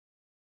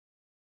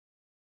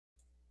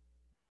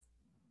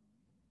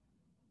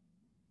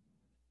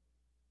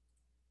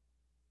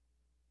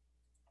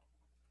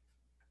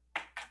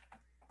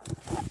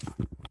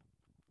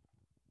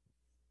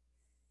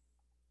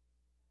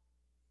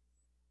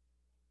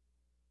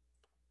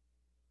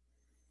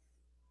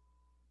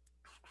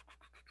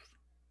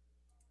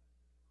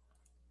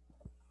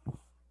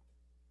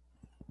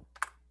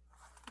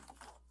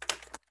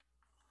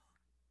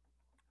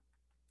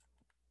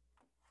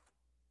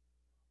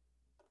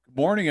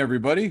Morning,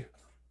 everybody.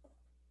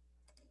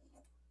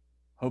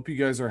 Hope you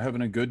guys are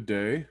having a good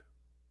day.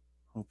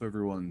 Hope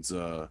everyone's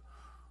hope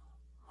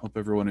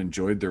everyone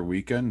enjoyed their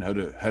weekend.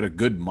 Had a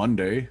good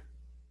Monday.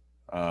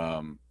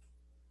 Um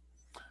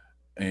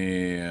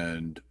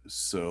and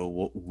so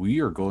what we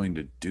are going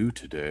to do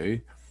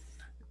today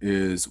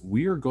is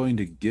we are going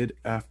to get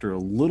after a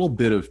little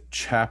bit of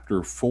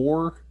chapter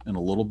 4 and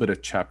a little bit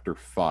of chapter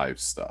 5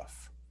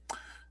 stuff.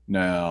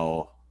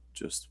 Now,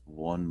 just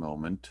one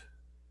moment.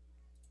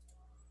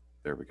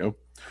 There we go.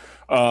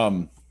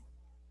 Um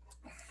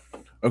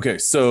Okay,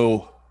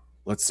 so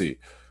let's see.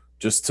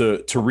 Just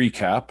to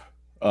recap,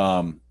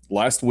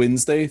 last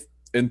Wednesday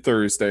and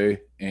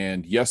Thursday,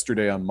 and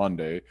yesterday on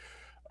Monday,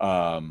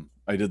 I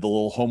did the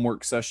little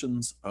homework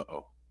sessions.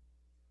 Uh-oh,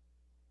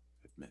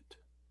 admit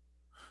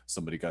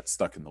somebody got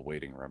stuck in the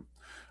waiting room.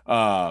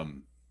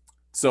 Um,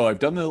 so I've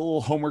done the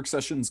little homework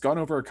sessions, gone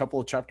over a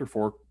couple of chapter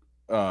 4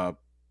 uh,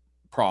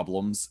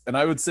 problems, and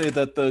I would say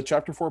that the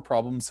chapter 4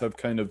 problems have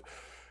kind of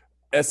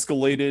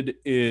escalated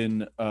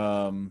in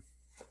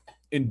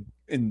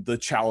the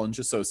challenge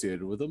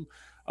associated with them.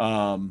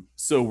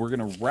 So we're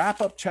going to wrap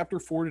up chapter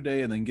 4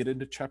 today and then get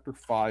into chapter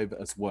 5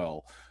 as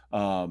well.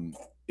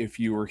 If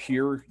you were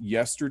here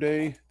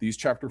yesterday, these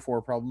chapter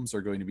 4 problems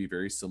are going to be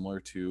very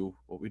similar to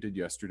what we did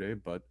yesterday,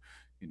 but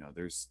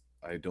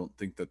I don't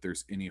think that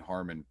there's any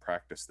harm in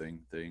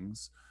practicing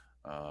things.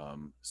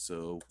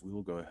 So we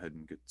will go ahead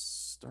and get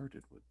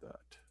started with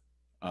that.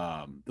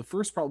 The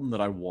first problem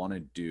that I want to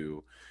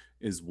do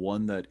is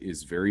one that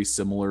is very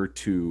similar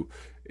to,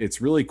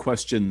 it's really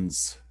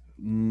questions.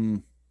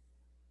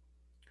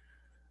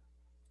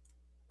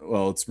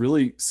 Well, it's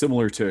really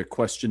similar to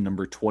question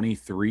number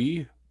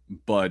 23,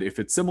 but if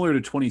it's similar to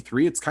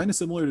 23, it's kind of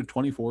similar to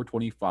 24,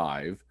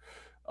 25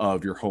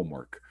 of your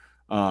homework.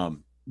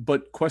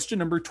 But question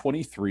number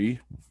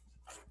 23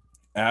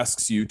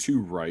 asks you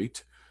to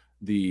write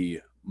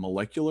the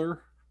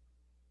molecular,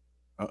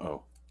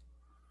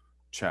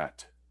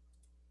 chat.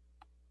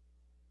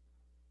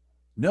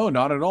 No,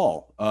 not at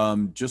all.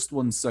 Just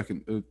one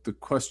second. The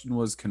question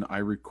was, can I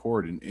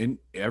record? And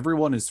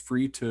everyone is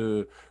free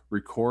to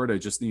record. I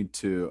just need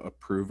to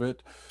approve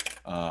it.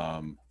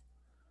 I'm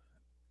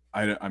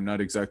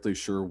not exactly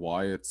sure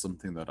why it's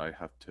something that I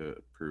have to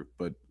approve,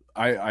 but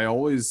I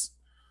always,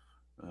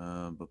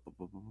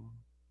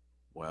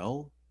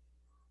 well,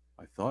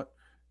 I thought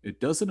it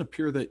doesn't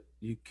appear that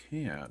you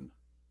can.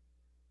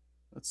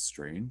 That's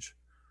strange.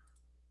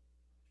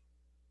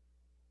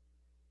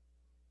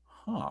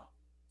 Huh.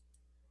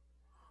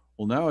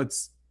 Well, now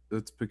it's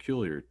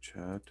peculiar,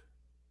 chat.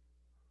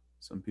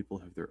 Some people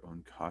have their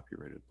own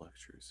copyrighted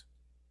lectures.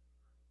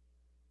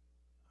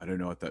 I don't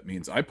know what that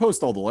means. I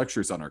post all the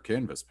lectures on our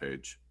Canvas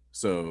page,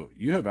 so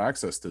you have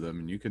access to them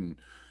and you can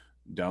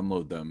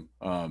download them.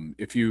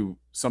 If you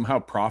somehow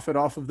profit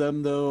off of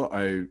them, though,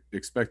 I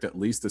expect at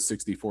least a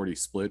 60-40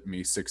 split,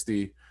 me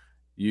 60.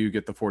 You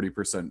get the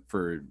 40%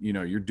 for,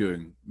 you're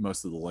doing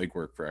most of the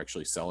legwork for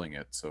actually selling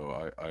it.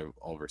 So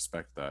I'll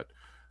respect that.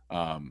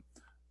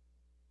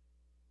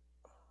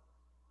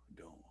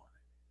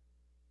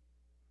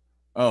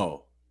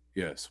 Oh,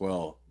 yes.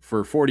 Well,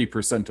 for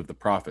 40% of the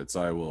profits,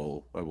 I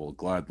will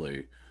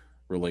gladly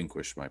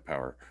relinquish my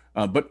power.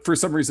 But for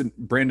some reason,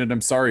 Brandon,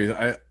 I'm sorry.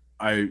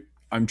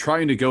 I'm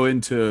trying to go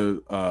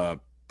into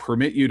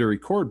permit you to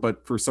record,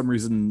 but for some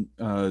reason,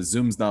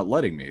 Zoom's not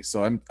letting me.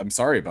 So I'm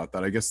sorry about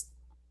that. I guess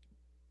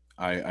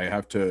I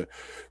have to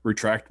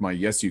retract my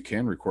yes, you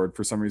can record.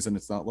 For some reason,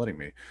 it's not letting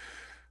me.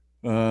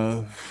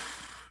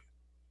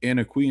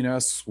 Anna Queen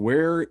asks,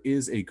 where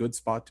is a good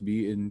spot to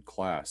be in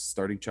class?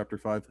 Starting chapter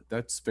 5?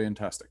 That's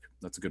fantastic.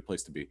 That's a good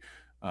place to be.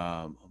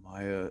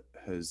 Amaya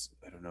has,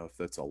 I don't know if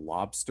that's a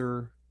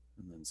lobster,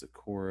 and then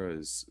Zakora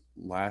is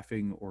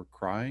laughing or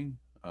crying.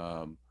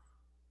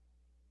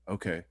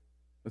 Okay,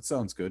 that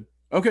sounds good.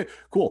 Okay,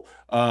 cool.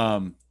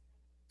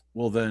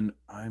 Well, then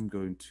I'm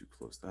going to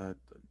close that.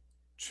 The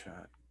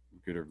chat.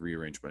 I'm going to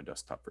rearrange my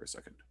desktop for a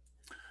second.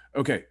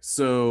 Okay,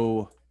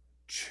 so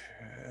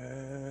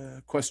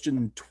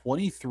question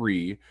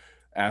 23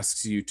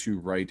 asks you to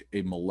write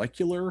a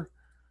molecular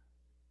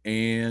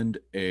and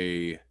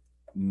a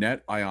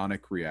net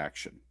ionic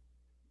reaction.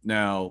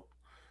 Now,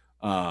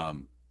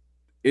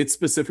 it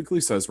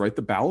specifically says write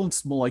the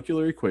balanced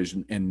molecular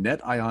equation and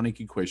net ionic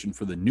equation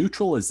for the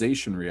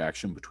neutralization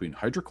reaction between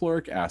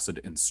hydrochloric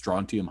acid and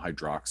strontium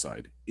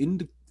hydroxide.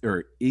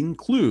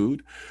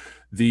 Include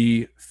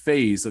the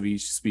phase of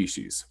each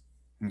species.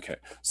 Okay,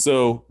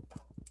 so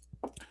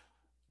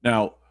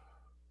now,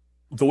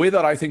 the way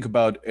that I think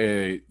about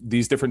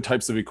these different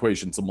types of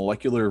equations, a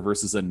molecular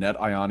versus a net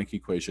ionic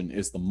equation,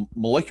 is the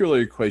molecular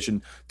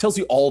equation tells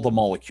you all the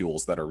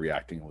molecules that are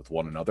reacting with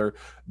one another.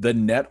 The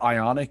net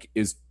ionic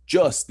is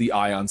just the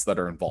ions that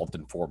are involved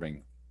in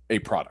forming a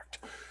product.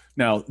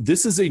 Now,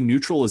 this is a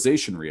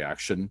neutralization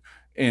reaction.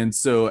 And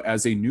so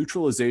as a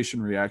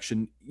neutralization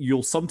reaction,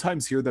 you'll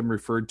sometimes hear them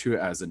referred to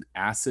as an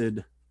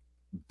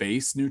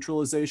acid-base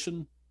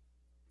neutralization.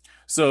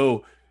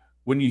 So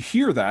when you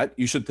hear that,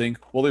 you should think,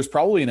 well, there's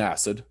probably an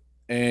acid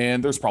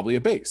and there's probably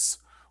a base.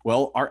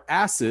 Well, our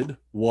acid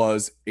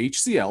was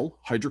HCl,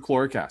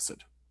 hydrochloric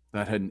acid.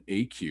 That had an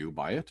AQ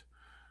by it.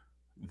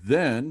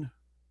 Then,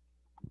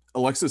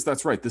 Alexis,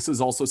 that's right. This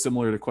is also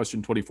similar to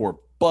question 24.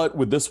 But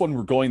with this one,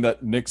 we're going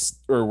that next,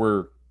 or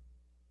we're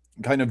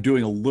kind of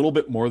doing a little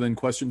bit more than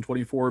question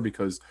 24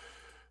 because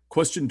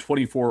question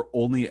 24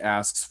 only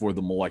asks for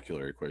the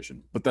molecular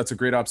equation. But that's a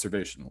great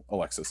observation,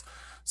 Alexis.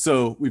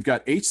 So we've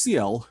got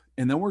HCl,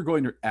 and then we're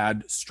going to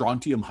add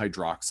strontium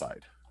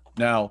hydroxide.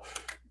 Now,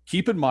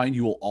 keep in mind,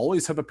 you will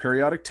always have a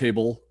periodic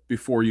table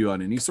before you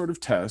on any sort of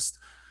test.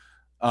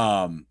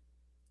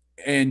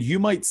 And you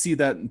might see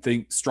that and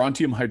think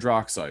strontium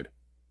hydroxide.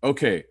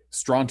 Okay,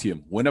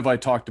 strontium. When have I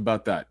talked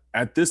about that?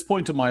 At this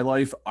point in my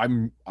life,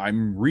 I'm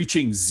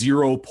reaching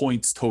 0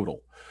 points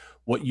total.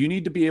 What you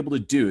need to be able to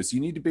do is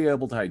you need to be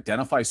able to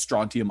identify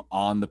strontium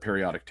on the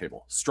periodic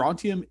table.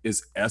 Strontium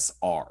is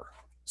Sr.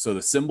 So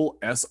the symbol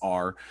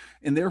Sr,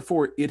 and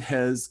therefore it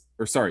has,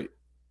 or sorry,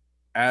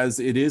 as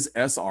it is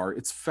Sr,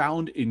 it's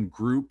found in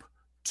group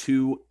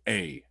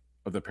 2A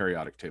of the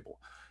periodic table.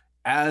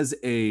 As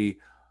a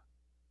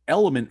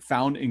element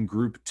found in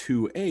group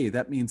 2A,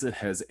 that means it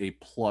has a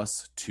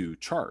 +2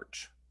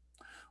 charge.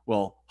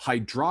 Well,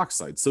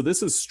 hydroxide. So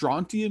this is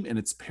strontium and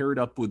it's paired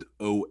up with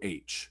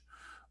OH.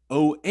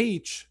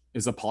 OH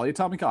is a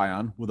polyatomic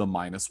ion with a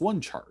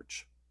 -1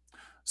 charge.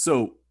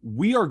 So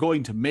we are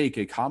going to make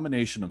a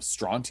combination of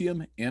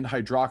strontium and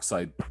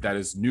hydroxide that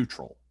is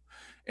neutral.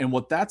 And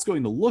what that's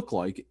going to look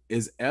like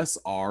is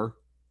SrOH.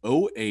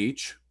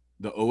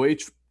 The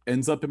OH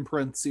ends up in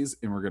parentheses,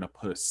 and we're going to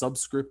put a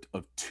subscript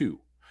of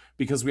 2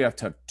 because we have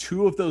to have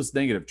 2 of those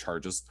negative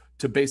charges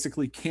to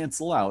basically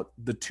cancel out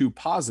the 2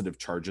 positive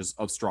charges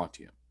of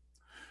strontium.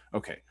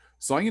 Okay,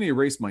 so I'm going to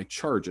erase my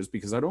charges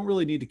because I don't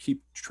really need to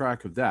keep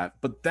track of that,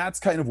 but that's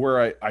kind of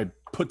where I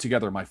put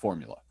together my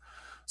formula.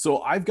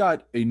 So I've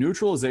got a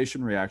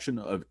neutralization reaction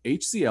of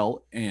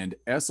HCl and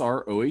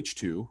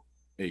SrOH2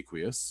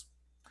 aqueous,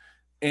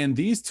 and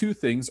these two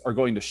things are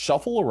going to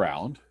shuffle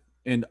around.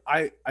 And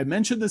I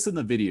mentioned this in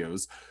the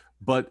videos,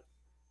 but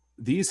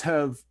these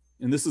have,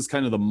 and this is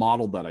kind of the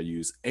model that I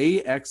use,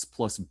 AX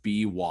plus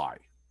BY.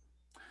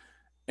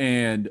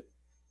 And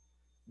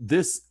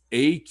this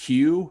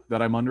AQ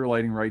that I'm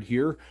underlining right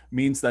here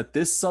means that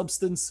this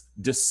substance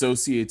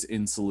dissociates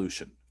in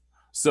solution.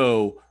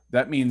 So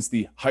that means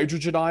the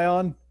hydrogen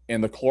ion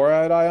and the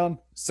chloride ion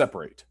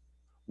separate.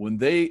 When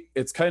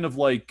it's kind of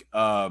like,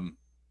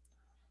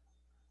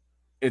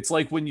 it's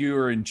like when you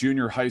were in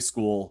junior high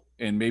school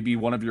and maybe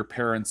one of your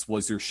parents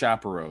was your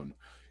chaperone.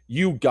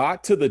 You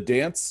got to the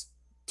dance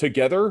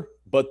together,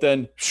 but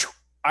then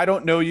I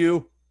don't know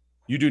you.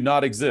 You do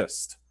not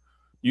exist.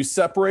 You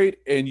separate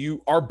and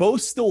you are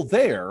both still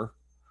there,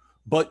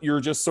 but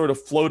you're just sort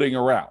of floating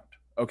around.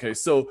 Okay,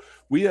 so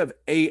we have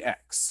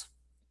AX.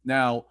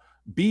 Now,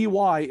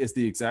 BY is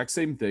the exact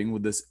same thing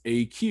with this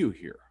AQ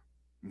here.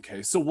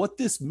 Okay, so what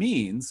this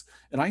means,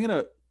 and I'm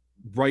going to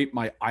write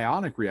my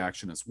ionic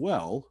reaction as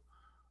well,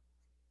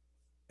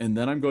 and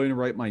then I'm going to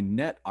write my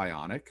net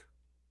ionic.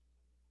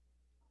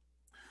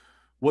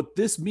 What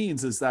this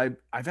means is that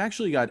I've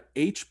actually got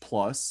H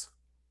plus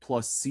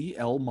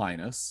Cl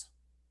minus,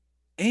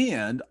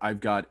 and I've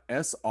got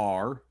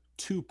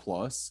Sr2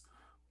 plus,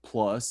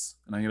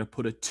 and I'm going to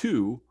put a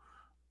 2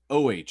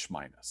 OH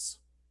minus.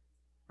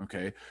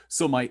 Okay,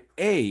 so my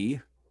A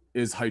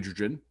is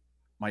hydrogen,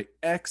 my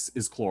X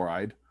is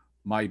chloride,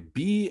 my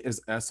B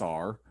is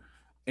Sr,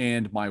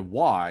 and my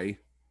Y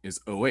is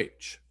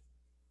OH.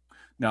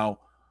 Now,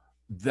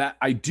 that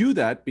I do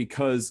that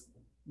because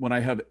when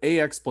I have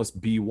AX plus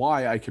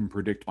BY, I can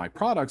predict my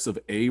products of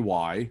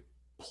AY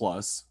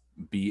plus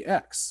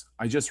BX.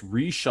 I just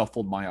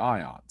reshuffled my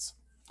ions.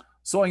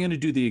 So I'm going to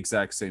do the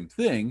exact same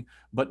thing,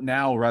 but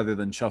now rather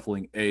than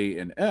shuffling A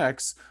and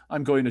X,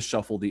 I'm going to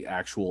shuffle the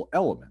actual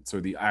elements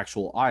or the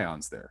actual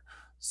ions there.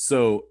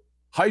 So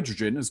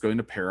hydrogen is going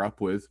to pair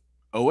up with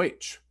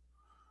OH,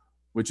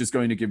 which is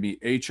going to give me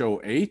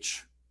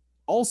HOH,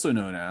 also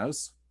known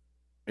as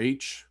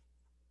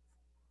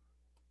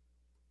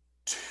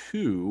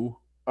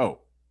H2O.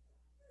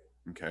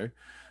 Okay.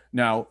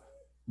 Now,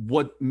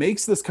 what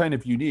makes this kind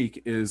of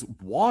unique is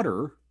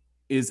water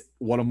is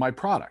one of my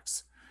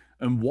products.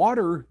 And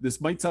water, this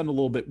might sound a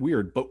little bit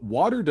weird, but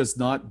water does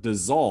not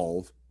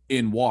dissolve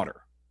in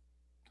water.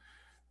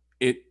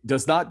 It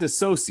does not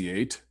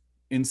dissociate.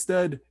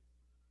 Instead,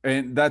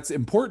 and that's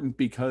important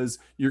because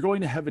you're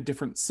going to have a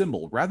different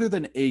symbol. Rather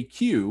than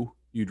AQ,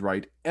 you'd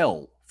write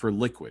L for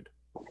liquid.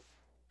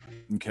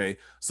 Okay,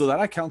 so that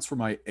accounts for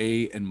my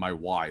A and my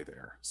Y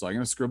there. So I'm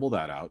going to scribble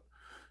that out.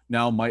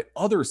 Now, my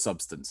other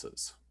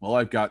substances. Well,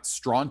 I've got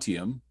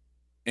strontium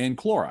and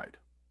chloride.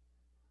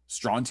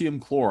 Strontium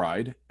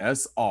chloride,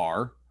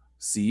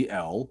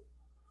 SrCl.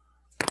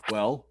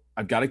 Well,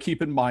 I've got to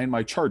keep in mind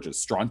my charges.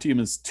 Strontium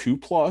is 2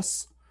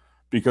 plus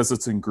because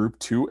it's in group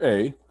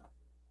 2A.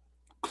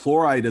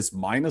 Chloride is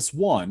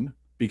 -1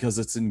 because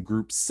it's in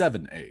group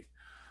 7A.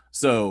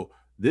 So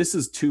this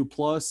is 2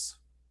 plus.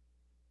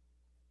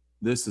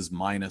 This is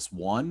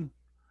 -1.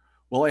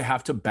 Well, I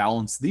have to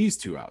balance these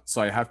two out.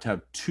 So I have to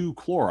have 2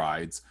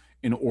 chlorides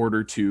in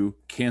order to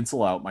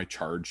cancel out my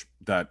charge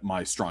that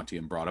my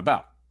strontium brought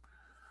about.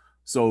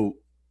 So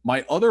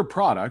my other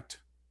product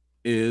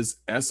is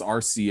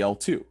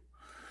SrCl2.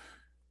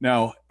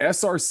 Now,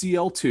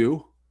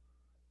 SrCl2,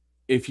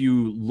 if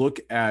you look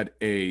at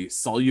a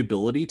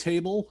solubility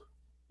table,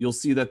 you'll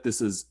see that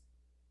this is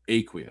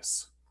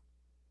aqueous.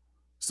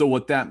 So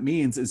what that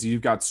means is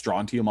you've got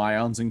strontium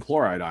ions and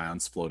chloride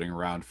ions floating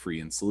around free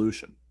in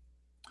solution.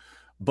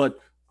 But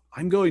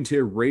I'm going to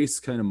erase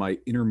kind of my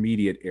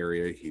intermediate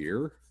area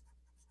here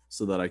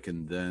so that I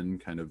can then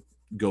kind of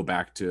go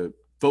back to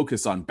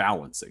focus on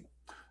balancing.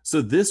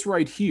 So this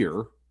right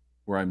here,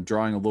 where I'm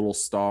drawing a little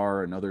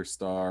star, another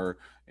star,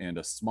 and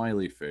a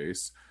smiley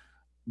face,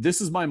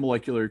 this is my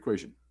molecular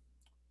equation.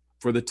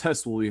 For the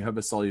test, will we have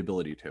a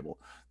solubility table?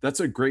 That's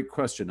a great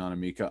question,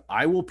 Anamika.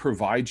 I will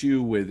provide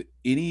you with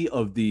any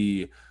of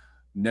the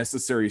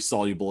necessary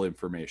soluble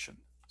information.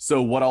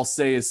 So what I'll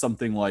say is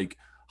something like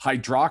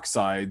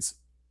hydroxides,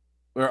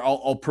 or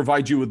I'll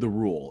provide you with the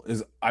rule,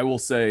 is I will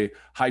say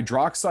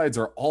hydroxides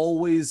are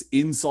always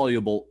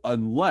insoluble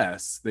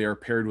unless they are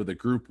paired with a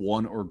group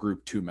 1 or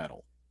group 2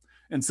 metal.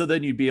 And so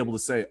then you'd be able to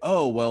say,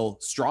 oh, well,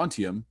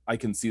 strontium, I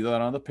can see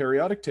that on the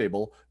periodic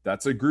table.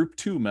 That's a group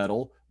 2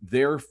 metal.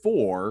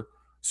 Therefore,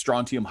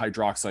 strontium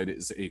hydroxide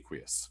is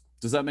aqueous.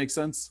 Does that make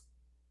sense?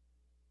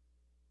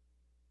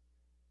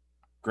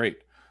 Great.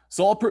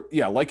 So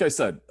like I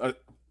said,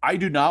 I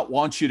do not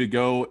want you to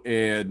go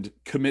and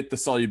commit the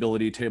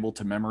solubility table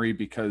to memory,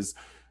 because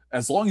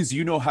as long as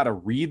you know how to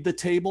read the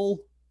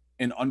table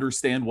and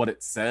understand what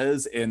it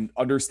says and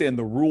understand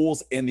the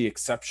rules and the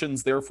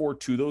exceptions, therefore,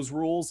 to those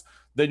rules,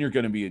 then you're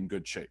going to be in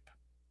good shape.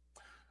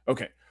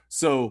 Okay,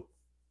 so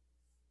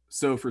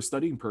for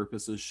studying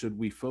purposes, should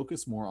we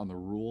focus more on the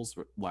rules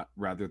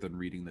rather than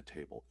reading the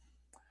table?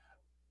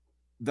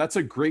 That's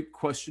a great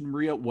question,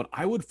 Maria. What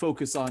I would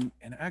focus on,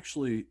 and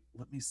actually,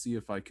 let me see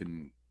if I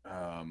can,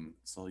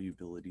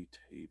 solubility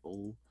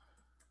table.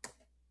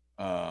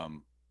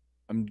 I'm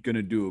going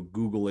to do a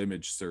Google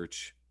image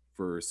search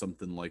for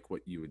something like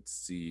what you would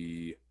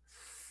see.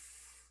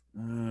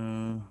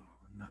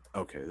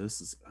 Okay,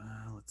 this is,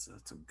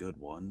 that's a good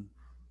one.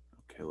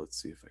 Okay,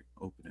 let's see if I can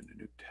open in a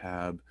new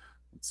tab.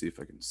 Let's see if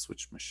I can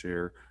switch my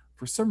share.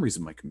 For some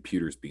reason, my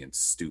computer's being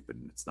stupid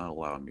and it's not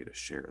allowing me to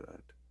share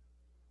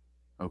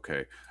that.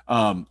 Okay.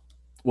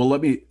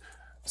 Well,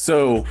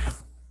 so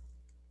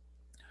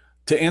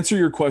to answer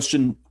your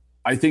question,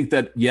 I think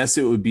that yes,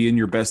 it would be in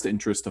your best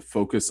interest to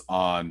focus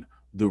on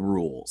the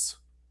rules.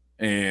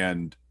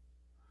 And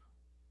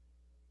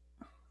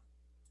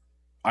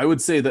I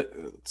would say that,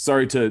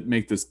 sorry to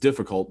make this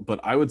difficult, but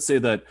I would say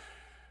that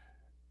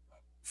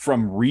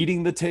from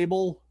reading the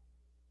table,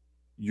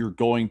 you're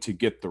going to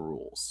get the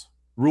rules.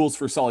 Rules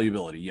for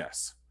solubility,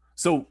 yes.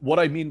 So what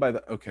I mean by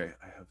that, okay,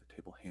 I have the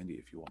table handy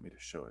if you want me to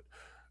show it.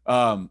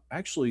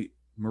 Actually,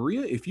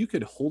 Maria, if you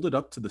could hold it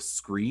up to the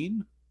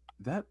screen,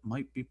 that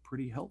might be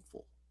pretty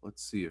helpful.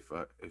 Let's see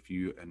if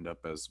you end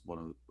up as one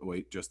of the,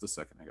 wait just a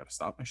second, I got to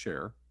stop my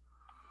share.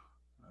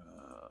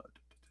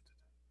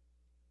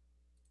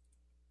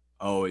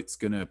 Oh, it's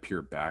going to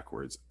appear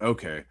backwards.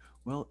 Okay,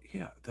 well,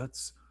 yeah,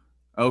 that's,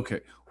 okay.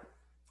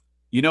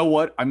 You know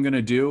what I'm going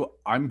to do?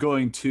 I'm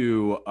going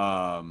to,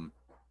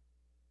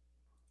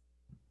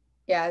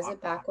 yeah, is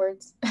it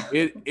backwards?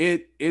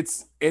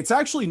 it's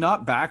actually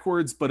not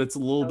backwards, but it's a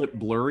little bit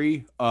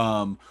blurry.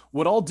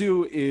 What I'll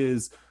do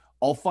is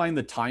I'll find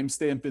the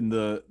timestamp in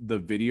the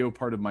video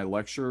part of my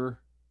lecture,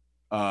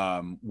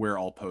 where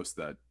I'll post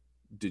that.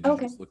 Did you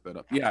just look that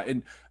up? Yeah,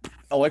 and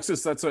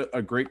Alexis, that's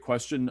a great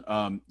question.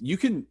 You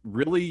can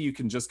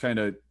just kind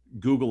of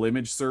Google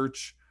image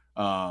search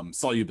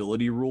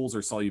solubility rules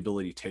or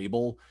solubility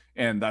table,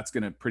 and that's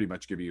going to pretty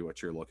much give you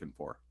what you're looking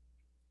for.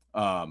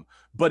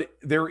 But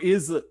there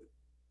is a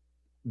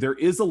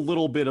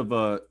little bit of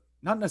a,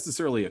 not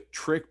necessarily a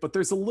trick, but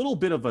there's a little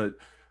bit of a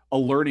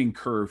learning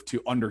curve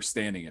to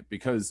understanding it,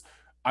 because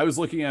I was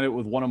looking at it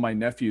with one of my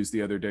nephews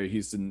the other day.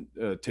 He's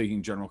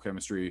taking general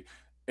chemistry,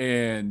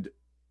 and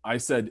I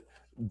said,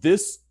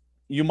 this,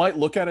 you might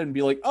look at it and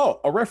be like,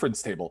 oh, a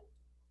reference table.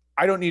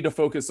 I don't need to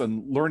focus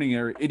on learning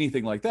or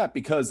anything like that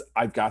because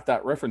I've got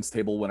that reference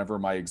table whenever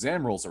my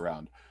exam rolls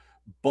around.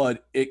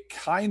 But it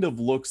kind of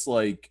looks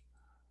like,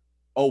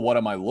 oh, what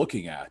am I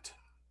looking at?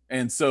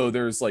 And so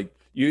there's like,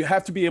 you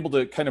have to be able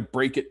to kind of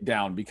break it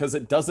down, because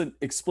it doesn't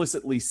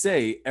explicitly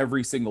say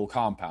every single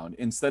compound.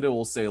 Instead, it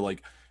will say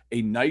like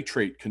a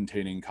nitrate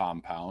containing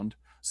compound.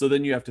 So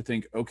then you have to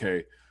think,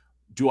 okay,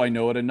 do I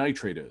know what a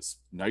nitrate is?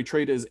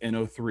 Nitrate is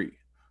NO3.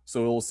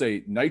 So it will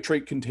say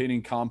nitrate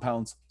containing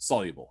compounds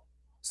soluble.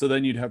 So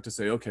then you'd have to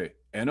say, okay,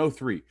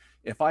 NO3.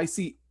 If I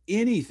see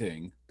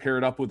anything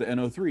paired up with the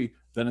NO3,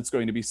 then it's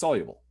going to be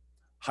soluble.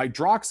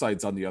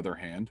 Hydroxides, on the other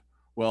hand,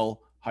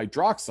 well,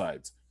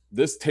 hydroxides,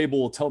 this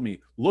table will tell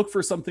me, look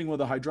for something with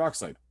a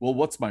hydroxide. Well,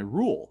 what's my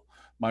rule?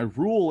 My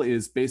rule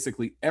is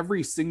basically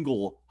every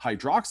single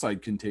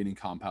hydroxide containing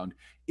compound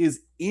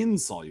is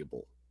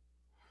insoluble.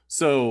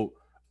 So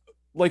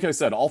like I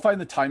said, I'll find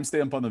the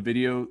timestamp on the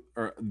video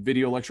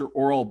lecture,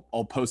 or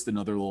I'll post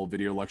another little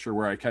video lecture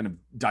where I kind of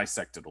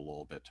dissect it a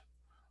little bit.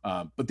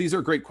 But these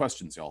are great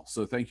questions, y'all.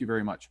 So thank you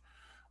very much.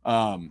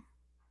 Um,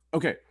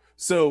 okay,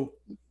 so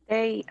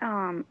They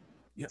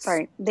yes,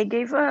 sorry, they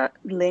gave a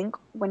link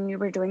when you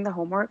were doing the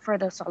homework for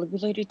the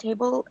solubility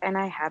table, and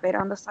I have it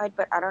on the side,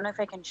 but I don't know if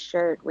I can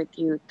share it with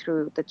you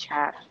through the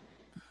chat.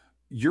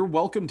 you're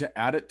welcome to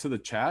add it to the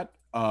chat.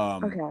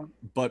 Okay.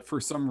 But for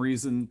some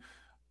reason,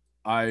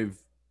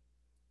 I've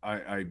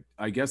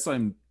I guess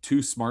I'm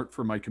too smart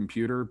for my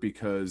computer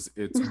because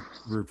it's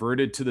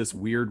reverted to this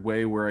weird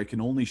way where I can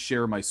only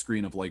share my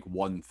screen of like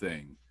one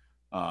thing.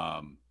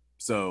 Um,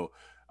 so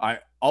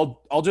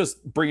I'll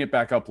just bring it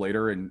back up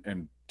later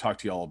and talk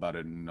to y'all about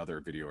it in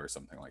another video or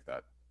something like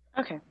that.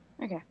 Okay.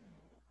 Okay.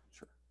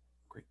 Sure.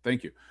 Great.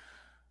 Thank you.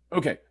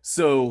 Okay.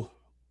 So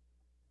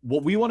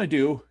what we want to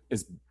do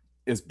is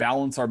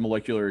balance our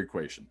molecular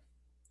equation.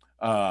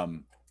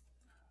 Um,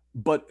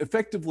 but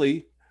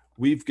effectively,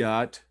 we've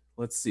got,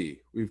 let's see,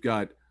 we've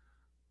got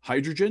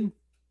hydrogen,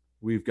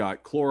 we've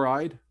got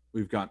chloride,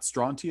 we've got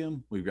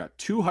strontium, we've got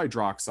two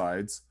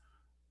hydroxides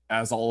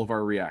as all of our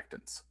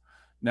reactants.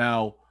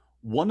 Now,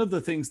 one of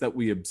the things that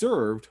we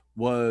observed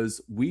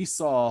was we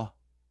saw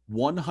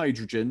one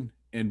hydrogen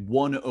and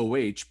one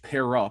OH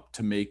pair up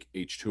to make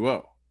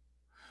H2O.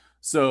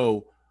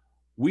 So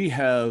we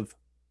have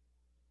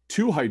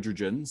two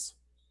hydrogens,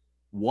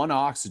 one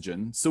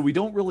oxygen. So we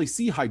don't really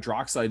see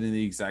hydroxide in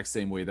the exact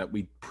same way that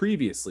we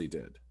previously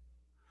did.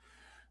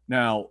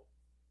 Now,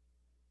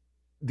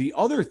 the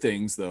other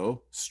things,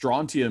 though,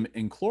 strontium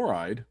and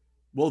chloride,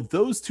 well,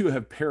 those two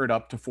have paired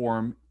up to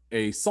form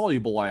a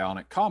soluble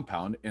ionic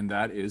compound, and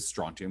that is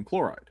strontium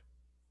chloride.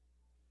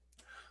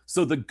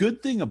 So the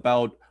good thing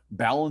about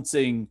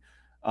balancing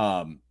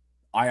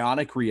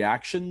ionic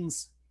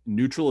reactions,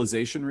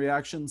 neutralization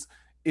reactions,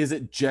 is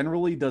it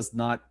generally does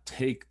not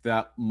take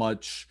that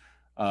much,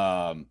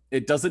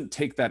 it doesn't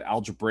take that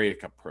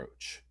algebraic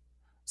approach.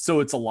 So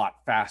it's a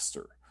lot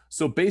faster.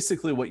 So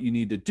basically, what you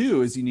need to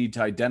do is you need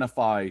to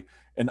identify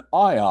an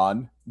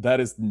ion that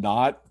is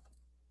not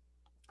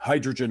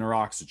hydrogen or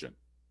oxygen.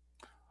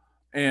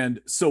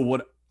 And so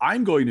what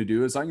I'm going to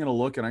do is I'm going to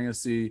look and I'm going to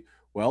see,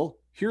 well,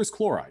 here's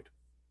chloride.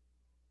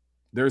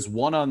 There's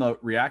one on the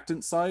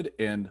reactant side,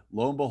 and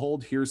lo and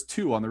behold, here's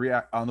two on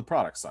the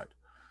product side.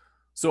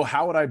 So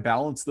how would I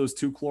balance those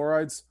two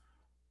chlorides?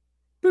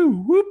 Boo,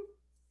 whoop,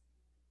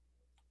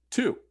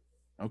 two.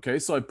 Okay,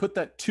 so I put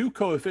that two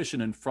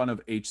coefficient in front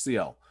of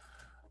HCl.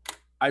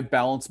 I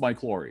balance my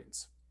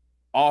chlorines.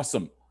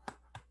 Awesome.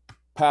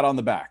 Pat on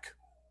the back.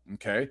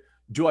 Okay.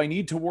 Do I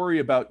need to worry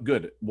about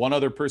good? One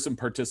other person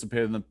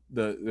participated in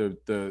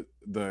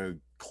the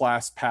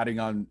class patting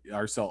on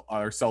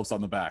ourselves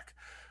on the back.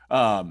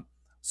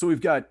 So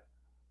we've got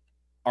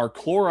our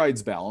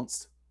chlorides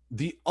balanced.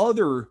 The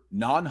other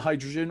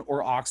non-hydrogen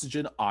or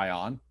oxygen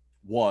ion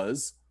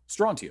was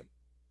strontium.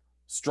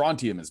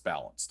 Strontium is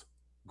balanced.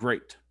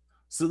 Great.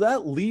 So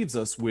that leaves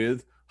us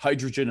with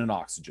hydrogen and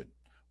oxygen.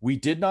 We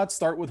did not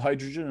start with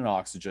hydrogen and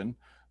oxygen,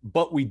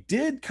 but we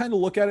did kind of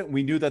look at it and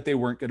we knew that they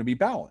weren't going to be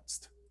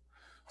balanced.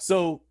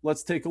 So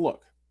let's take a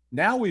look.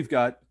 Now we've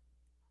got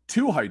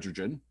two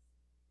hydrogen,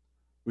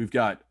 we've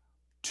got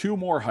two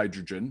more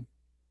hydrogen,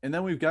 and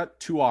then we've got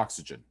two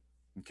oxygen.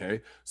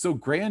 Okay, so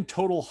grand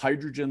total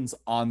hydrogens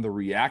on the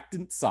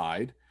reactant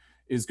side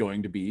is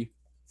going to be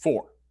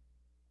 4.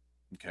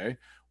 Okay,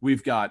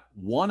 we've got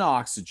one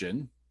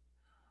oxygen,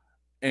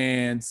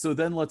 and so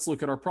then let's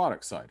look at our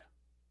product side.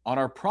 On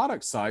our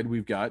product side,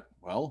 we've got,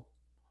 well,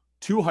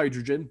 two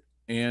hydrogen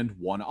and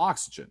one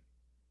oxygen.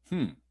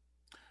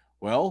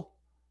 Well,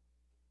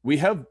 we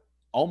have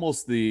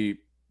almost the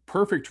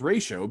perfect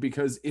ratio,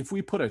 because if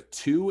we put a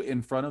 2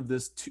 in front of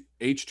this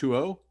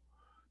H2O,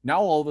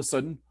 now all of a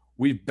sudden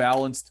we've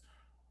balanced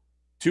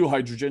two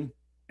hydrogen,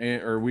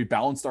 or we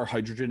balanced our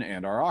hydrogen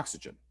and our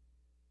oxygen.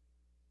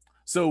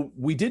 So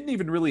we didn't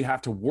even really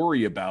have to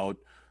worry about,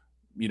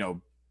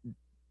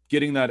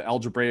 getting that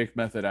algebraic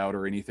method out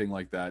or anything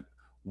like that.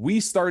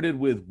 We started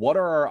with what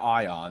are our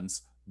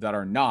ions that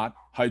are not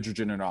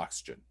hydrogen and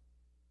oxygen.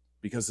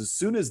 Because as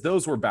soon as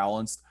those were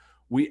balanced,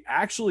 we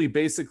actually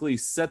basically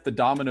set the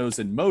dominoes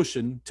in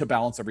motion to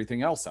balance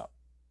everything else out.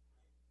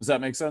 Does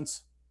that make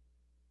sense?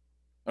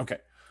 Okay.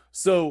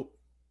 So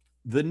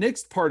the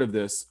next part of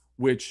this,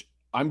 which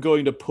I'm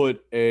going to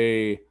put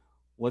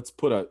let's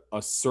put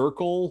a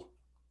circle,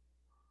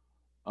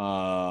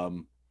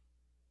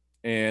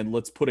 and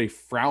let's put a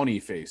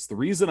frowny face. The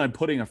reason I'm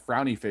putting a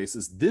frowny face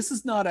is this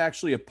is not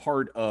actually a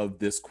part of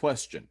this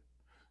question.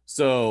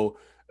 So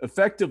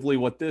effectively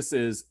what this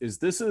is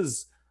this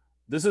is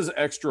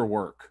extra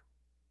work.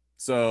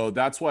 So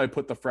that's why I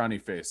put the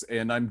frowny face,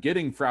 and I'm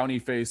getting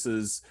frowny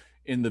faces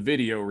in the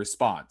video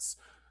response.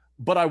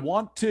 But I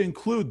want to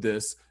include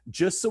this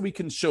just so we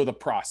can show the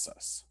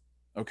process.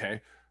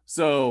 Okay.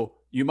 So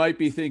you might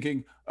be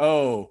thinking,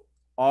 oh,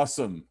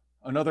 awesome.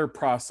 Another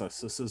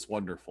process. This is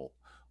wonderful.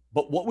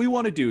 But what we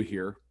want to do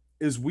here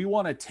is we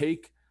want to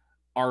take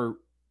our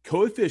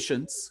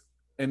coefficients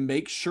and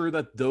make sure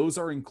that those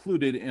are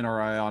included in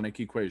our ionic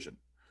equation.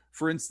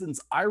 For instance,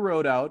 I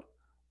wrote out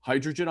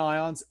hydrogen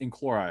ions and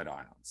chloride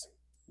ions.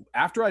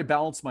 After I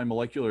balanced my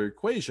molecular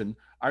equation,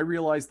 I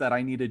realized that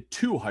I needed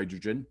 2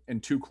 hydrogen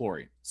and 2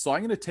 chlorine. So I'm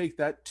going to take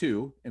that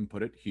 2 and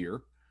put it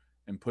here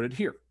and put it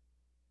here.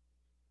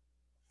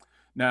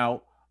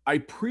 Now, I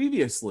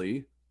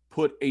previously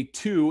put a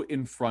 2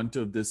 in front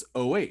of this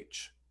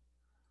OH.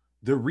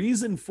 The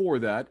reason for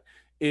that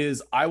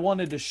is I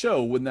wanted to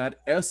show when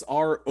that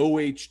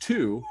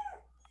SrOH2,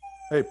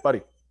 hey,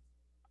 buddy,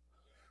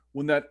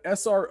 when that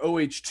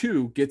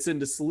SrOH2 gets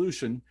into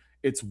solution,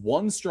 it's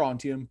 1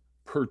 strontium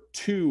per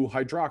 2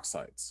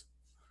 hydroxides.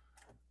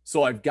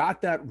 So I've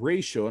got that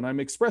ratio, and I'm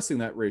expressing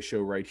that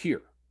ratio right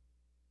here.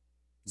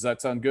 Does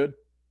that sound good?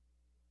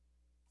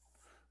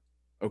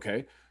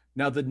 Okay.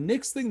 Now, the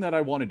next thing that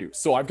I want to do,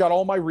 so I've got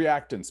all my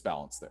reactants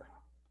balanced there,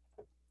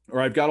 or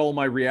I've got all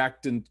my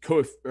reactants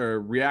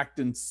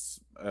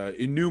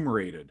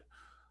enumerated.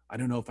 I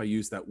don't know if I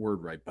use that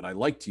word right, but I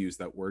like to use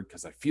that word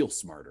because I feel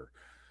smarter.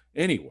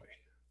 Anyway,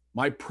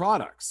 my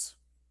products.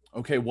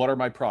 Okay, what are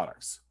my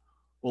products?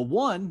 Well,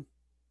 1,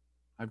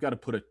 I've got to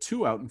put a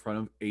 2 out in front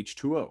of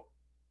H2O.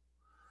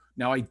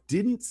 Now, I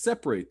didn't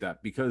separate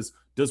that because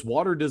does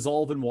water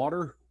dissolve in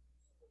water?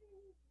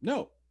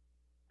 No,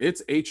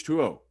 it's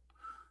H2O.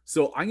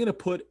 So I'm going to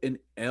put an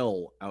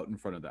L out in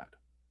front of that.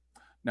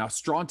 Now,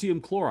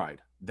 strontium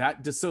chloride,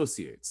 that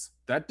dissociates.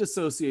 That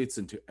dissociates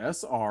into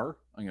Sr.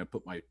 I'm going to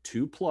put my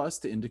 2 plus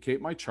to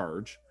indicate my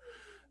charge.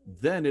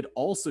 Then it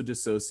also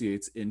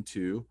dissociates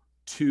into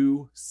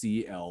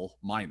 2Cl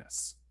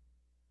minus.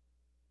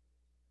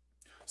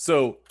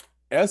 So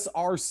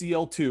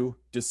SrCl2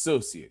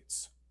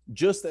 dissociates,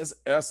 just as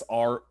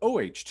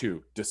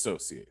SrOH2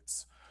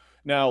 dissociates.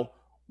 Now,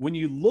 when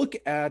you look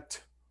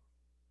at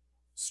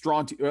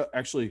strontium,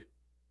 actually,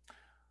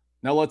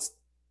 now let's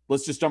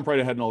just jump right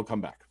ahead and I'll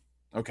come back.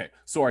 Okay,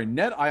 so our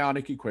net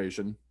ionic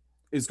equation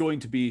is going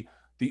to be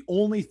the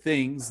only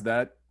things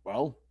that,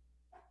 well,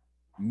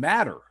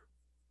 matter.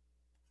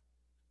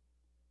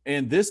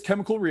 And this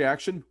chemical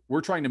reaction,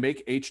 we're trying to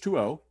make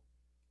H2O.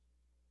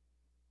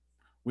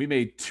 We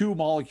made 2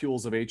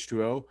 molecules of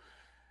H2O.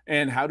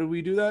 And how did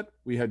we do that?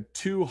 We had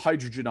 2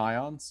 hydrogen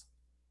ions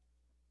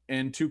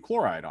and 2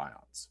 chloride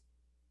ions.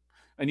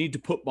 I need to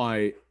put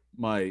my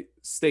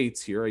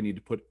states here. I need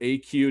to put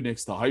AQ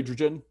next to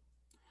hydrogen,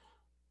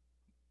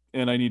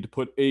 and I need to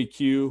put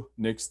AQ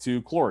next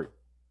to chlorine.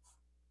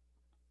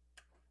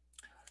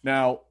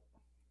 Now,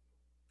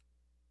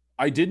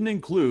 I didn't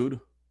include,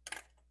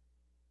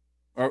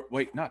 or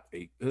wait, not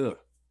A,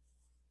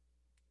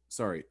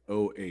 sorry,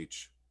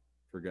 OH.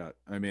 Forgot,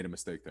 I made a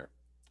mistake there.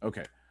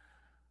 Okay,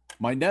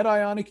 my net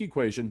ionic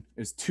equation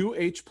is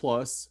 2H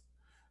plus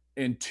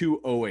and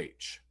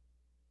 2OH.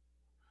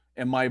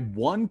 And my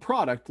 1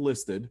 product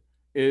listed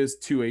is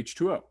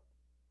 2H2O.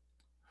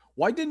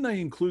 Why didn't I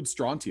include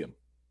strontium?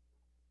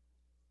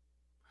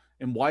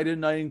 And why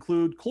didn't I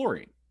include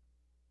chlorine?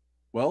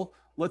 Well,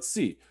 let's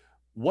see.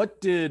 What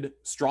did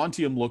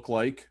strontium look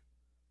like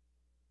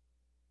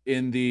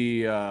in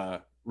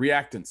the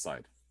reactant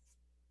side?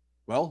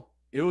 Well,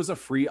 it was a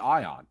free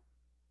ion.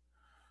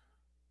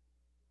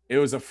 It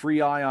was a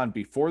free ion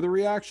before the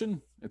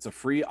reaction. It's a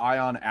free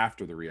ion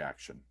after the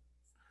reaction.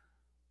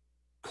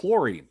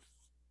 Chlorine,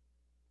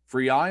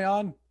 free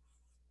ion,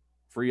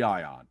 free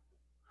ion.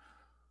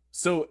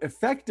 So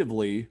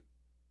effectively,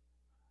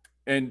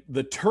 and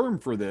the term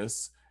for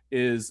this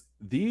is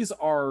these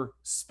are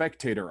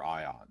spectator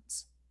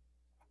ions.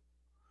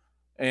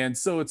 And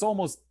so it's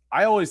almost,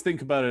 I always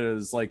think about it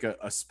as like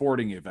a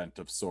sporting event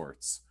of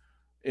sorts,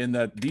 in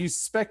that these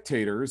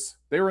spectators,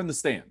 they were in the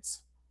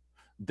stands.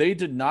 They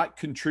did not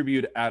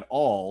contribute at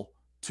all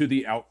to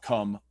the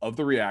outcome of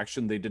the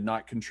reaction. They did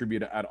not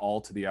contribute at all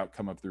to the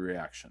outcome of the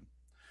reaction.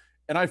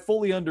 And I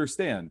fully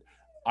understand.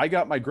 I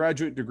got my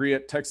graduate degree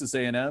at Texas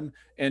A&M,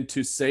 and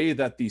to say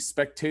that the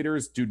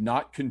spectators do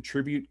not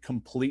contribute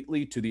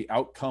completely to the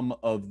outcome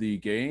of the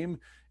game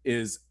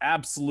is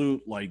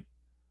absolute, like,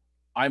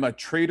 I'm a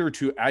traitor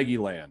to Aggie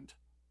land.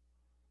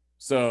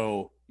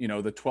 So, you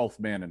know, the 12th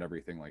man and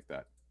everything like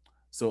that.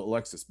 So,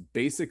 Alexis,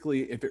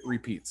 basically, if it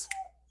repeats,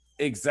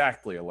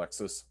 exactly,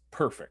 Alexis,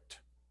 perfect.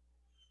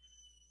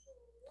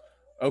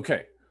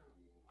 Okay.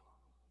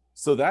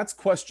 So that's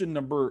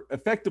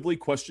effectively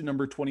question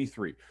number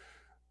 23.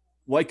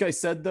 Like I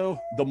said, though,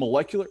 the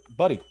molecular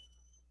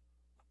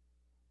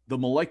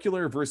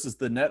versus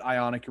the net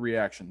ionic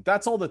reaction.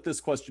 That's all that this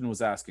question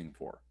was asking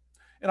for.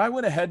 And I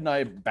went ahead and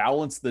I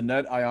balanced the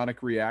net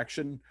ionic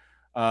reaction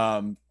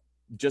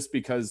just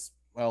because,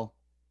 well,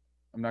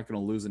 I'm not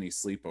going to lose any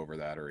sleep over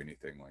that or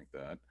anything like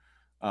that.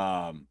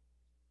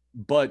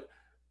 But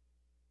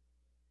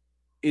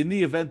in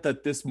the event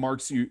that this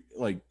marks you,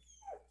 like,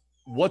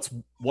 what's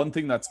one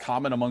thing that's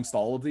common amongst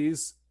all of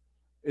these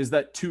is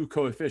that 2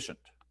 coefficient.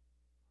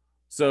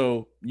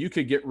 So you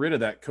could get rid of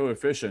that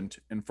coefficient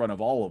in front of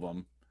all of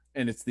them,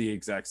 and it's the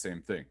exact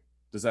same thing.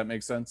 Does that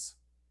make sense?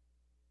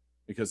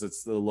 Because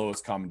it's the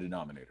lowest common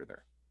denominator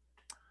there.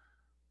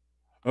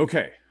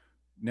 Okay,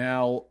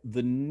 Now,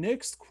 the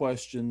next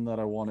question that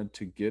I wanted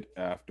to get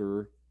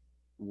after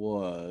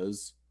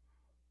was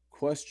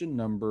question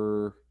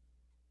number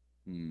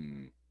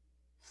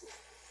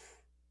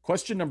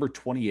question number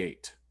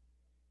 28.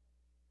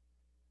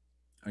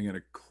 I'm going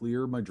to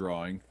clear my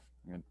drawing.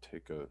 I'm going to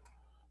take a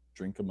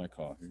drink of my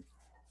coffee.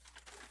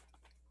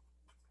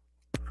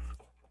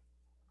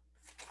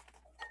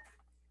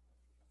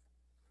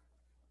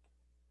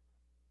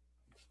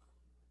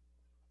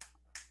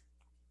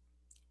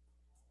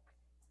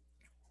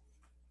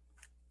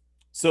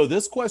 So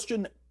this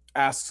question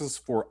asks us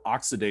for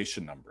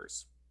oxidation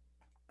numbers.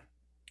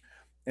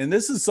 And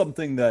this is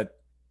something that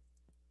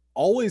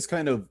always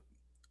kind of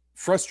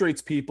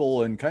frustrates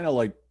people and kind of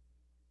like,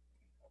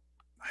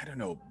 I don't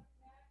know,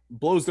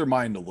 blows their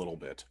mind a little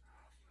bit.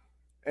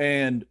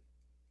 And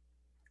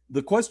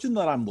the question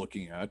that I'm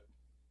looking at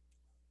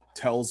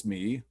tells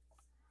me,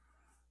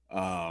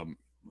 let's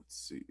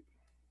see.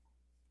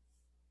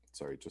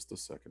 Sorry, just a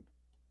second.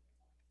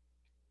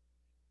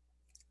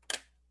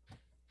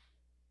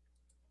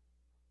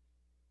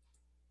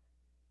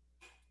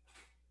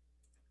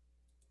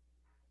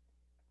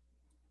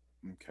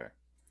 Okay.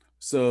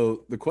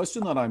 So the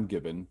question that I'm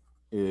given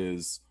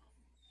is,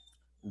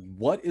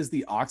 what is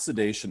the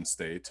oxidation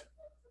state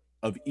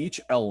of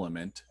each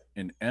element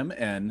in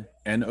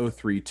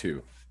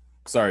MnNO32?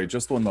 Sorry,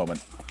 just one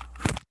moment.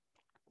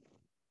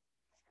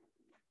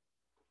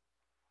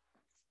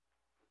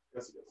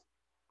 Yes, it is.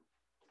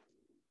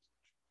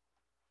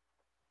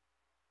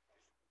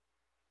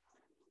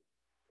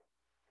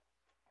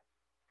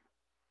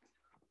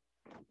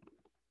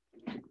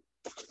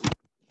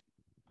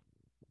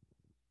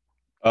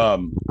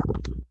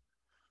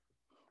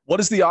 What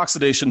is the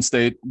oxidation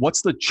state?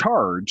 What's the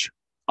charge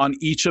on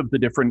each of the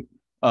different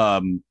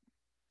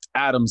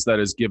atoms that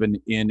is given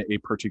in a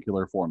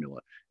particular formula?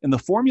 And the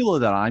formula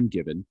that I'm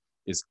given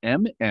is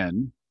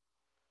MnNO3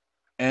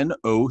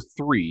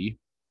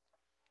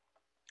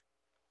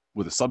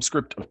 with a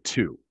subscript of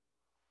 2.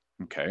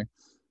 Okay.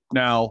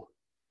 Now,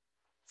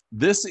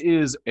 this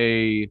is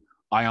a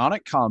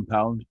ionic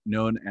compound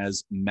known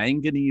as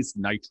manganese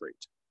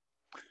nitrate.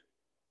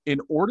 In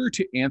order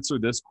to answer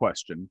this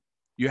question,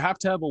 you have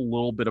to have a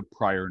little bit of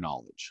prior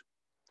knowledge.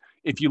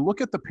 If you look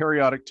at the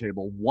periodic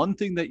table, one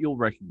thing that you'll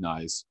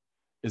recognize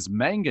is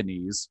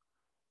manganese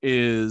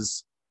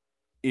is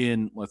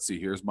in, let's see,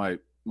 here's my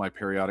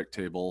periodic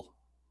table.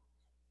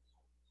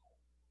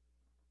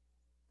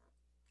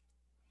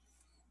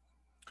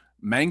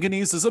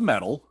 Manganese is a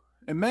metal,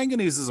 and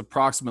manganese is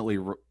approximately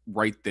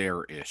right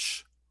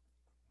there-ish.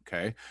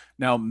 Okay.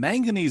 Now,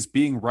 manganese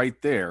being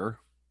right there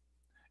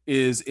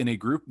is in a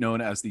group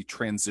known as the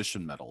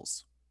transition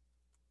metals.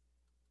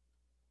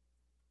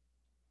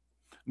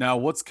 Now,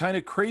 what's kind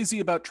of crazy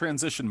about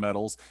transition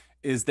metals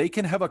is they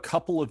can have a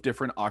couple of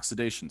different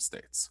oxidation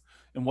states.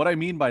 And what I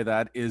mean by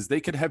that is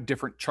they could have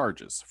different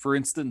charges. For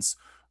instance,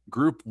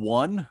 group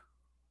 1,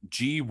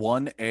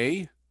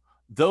 G1A,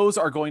 those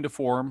are going to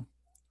form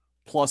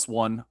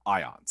 +1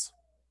 ions.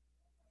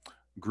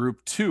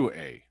 Group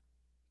 2A,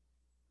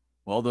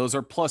 well, those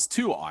are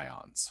 +2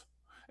 ions.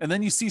 And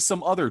then you see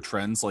some other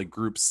trends like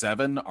group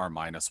 7 are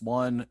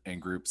 -1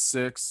 and group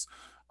 6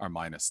 are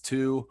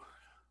 -2.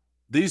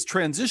 These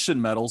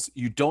transition metals,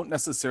 you don't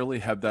necessarily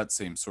have that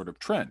same sort of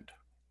trend.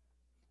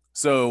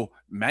 So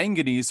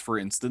manganese, for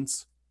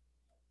instance,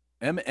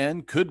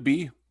 Mn could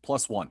be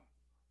 +1.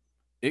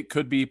 It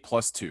could be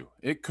 +2.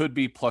 It could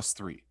be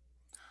 +3.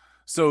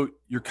 So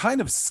you're kind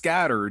of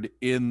scattered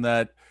in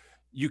that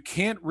you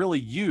can't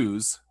really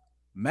use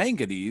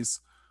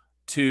manganese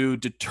to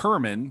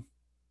determine,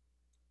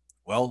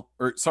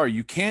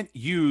 you can't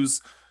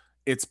use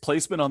its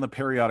placement on the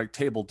periodic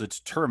table to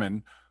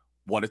determine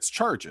what its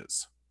charge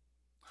is.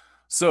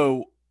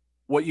 So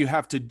what you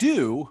have to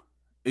do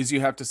is you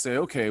have to say,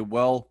 okay,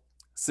 well,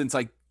 since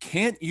I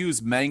can't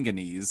use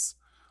manganese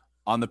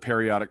on the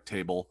periodic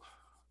table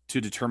to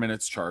determine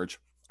its charge,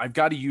 I've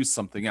got to use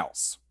something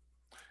else.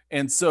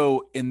 And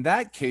so in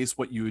that case,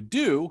 what you would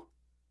do,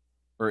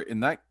 or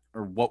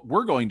what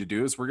we're going to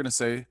do is we're going to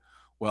say,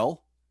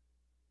 well,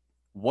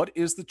 what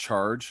is the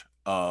charge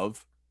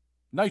of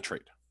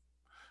nitrate?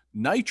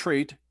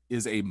 Nitrate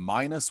is a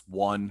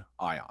 -1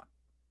 ion.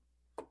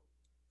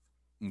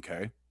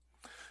 Okay.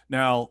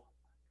 Now,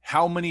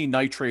 how many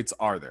nitrates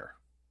are there?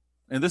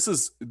 And this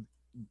is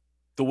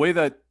the way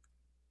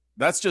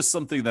that's just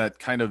something that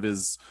kind of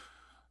is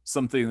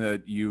something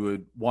that you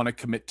would want to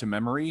commit to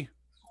memory.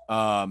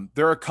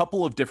 There are a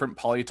couple of different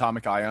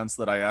polyatomic ions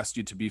that I asked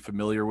you to be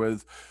familiar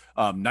with.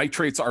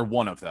 Nitrates are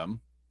one of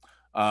them.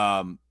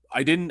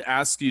 I didn't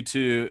ask you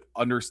to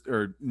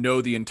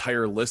know the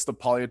entire list of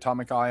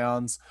polyatomic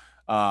ions,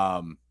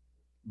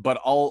 but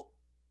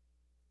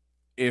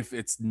if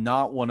it's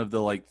not one of the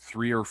like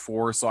 3 or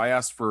 4, so I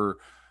asked for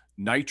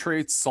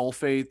nitrates,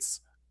 sulfates,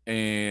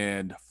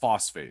 and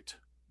phosphate.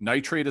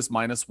 Nitrate is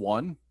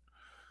 -1,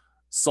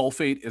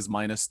 sulfate is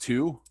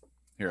 -2.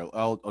 Here,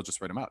 I'll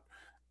just write them out.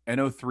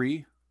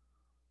 NO3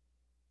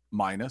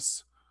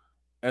 minus,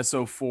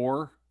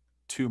 SO4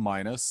 2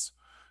 minus,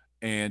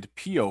 and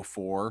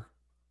PO4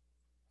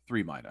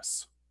 3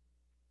 minus.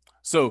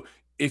 So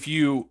if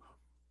you,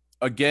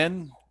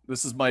 again,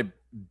 this is my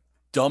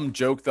dumb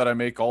joke that I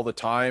make all the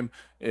time.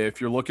 If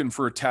you're looking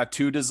for a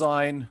tattoo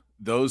design,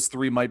 those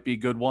 3 might be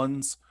good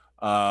ones.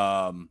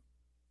 I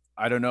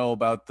don't know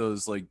about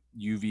those like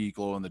UV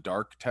glow in the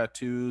dark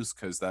tattoos,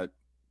 because that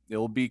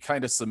it'll be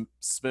kind of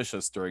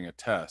suspicious during a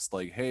test.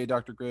 Like, hey,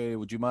 Dr. Gray,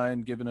 would you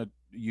mind giving a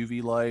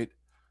UV light?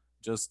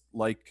 Just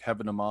like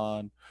having them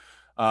on.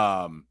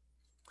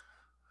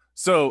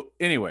 So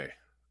anyway,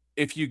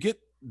 if you get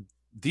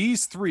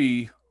these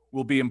 3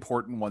 will be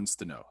important ones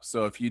to know.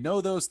 So if you know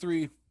those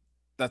 3,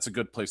 that's a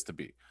good place to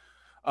be.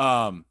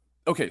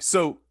 Okay,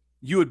 so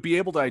you would be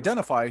able to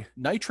identify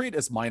nitrate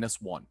as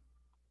 -1.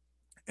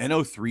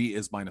 NO3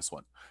 is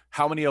 -1.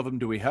 How many of them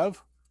do we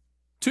have?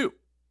 2.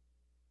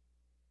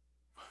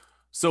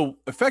 So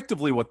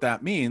effectively what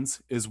that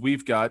means is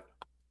we've got,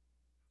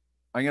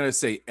 I'm going to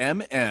say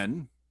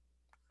Mn,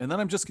 and then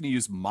I'm just going to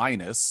use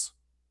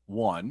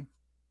 -1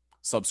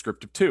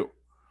 subscript of 2.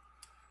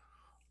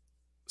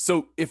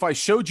 So if I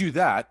showed you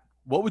that,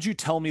 what would you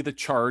tell me the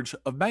charge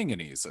of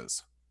manganese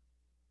is?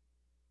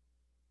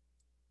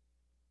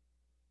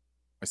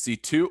 I see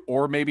 2,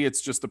 or maybe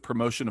it's just a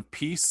promotion of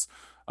peace.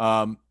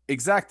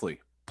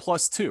 Exactly,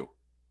 +2.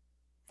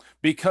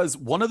 Because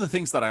one of the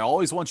things that I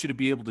always want you to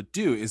be able to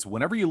do is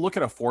whenever you look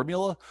at a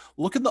formula,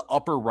 look in the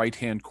upper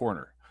right-hand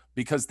corner,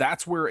 because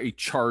that's where a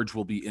charge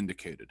will be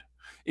indicated.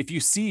 If you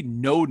see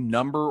no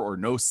number or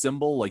no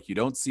symbol, like you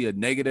don't see a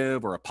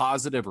negative or a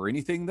positive or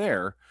anything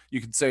there,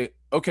 you can say,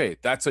 okay,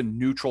 that's a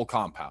neutral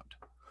compound.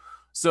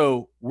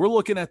 So we're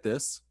looking at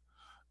this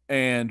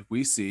and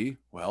we see,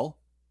 well,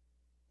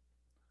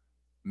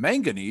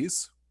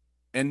 manganese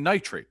and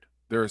nitrate.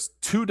 There's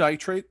 2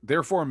 nitrate,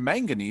 therefore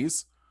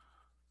manganese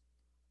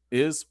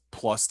is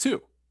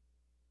 +2.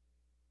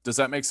 Does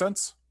that make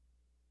sense?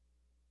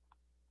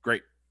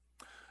 Great.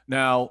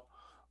 Now,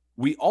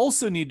 we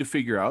also need to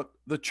figure out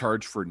the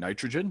charge for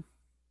nitrogen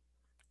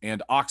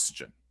and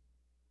oxygen.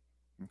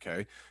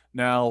 Okay.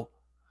 Now,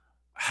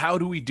 how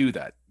do we do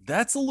that?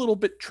 That's a little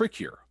bit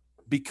trickier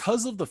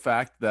because of the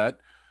fact that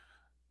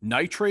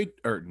nitrate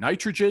or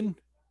nitrogen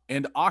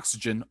and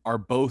oxygen are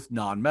both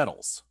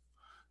nonmetals.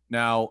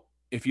 Now,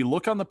 if you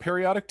look on the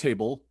periodic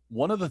table,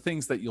 one of the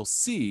things that you'll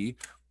see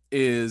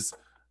is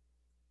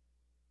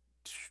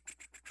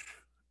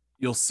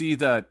you'll see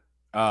that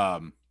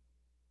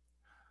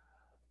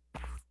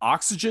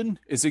oxygen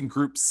is in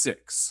group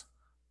 6.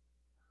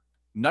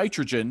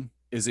 Nitrogen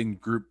is in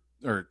group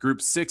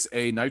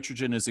 6A.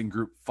 Nitrogen is in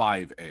group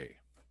 5A.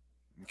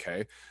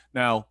 Okay.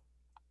 Now,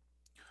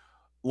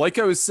 like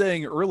I was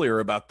saying earlier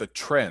about the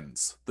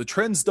trends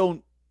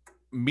don't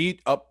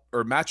meet up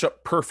or match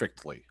up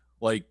perfectly.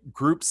 Like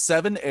group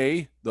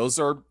 7A, those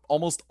are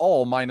almost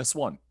all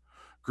 -1.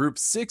 Group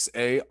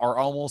 6A are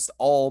almost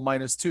all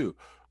 -2.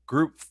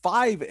 Group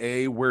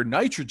 5A, where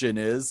nitrogen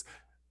is,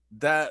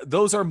 that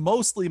those are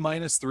mostly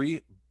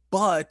 -3,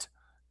 but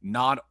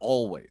not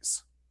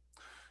always.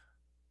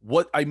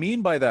 What I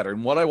mean by that,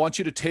 and what I want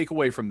you to take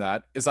away from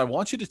that, is I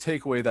want you to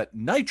take away that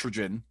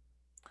nitrogen,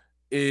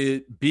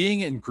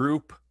 being in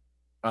group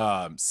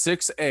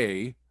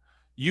 6A,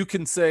 you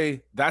can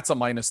say that's a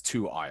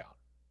 -2 ion.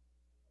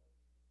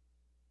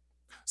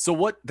 So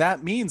what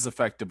that means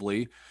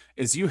effectively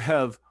is you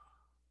have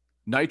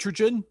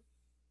nitrogen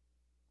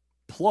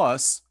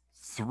plus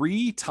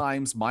 3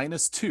 times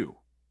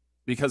 -2,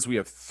 because we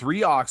have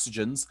 3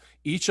 oxygens,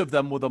 each of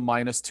them with a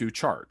 -2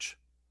 charge.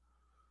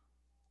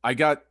 I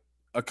got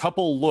a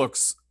couple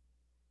looks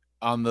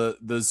on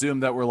the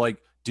Zoom that were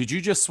like, did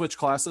you just switch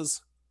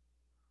classes?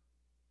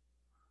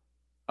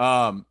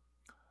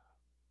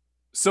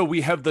 So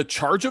we have the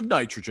charge of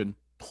nitrogen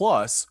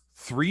plus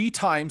 3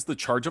 times the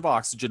charge of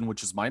oxygen,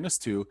 which is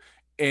 -2,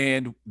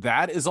 and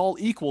that is all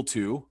equal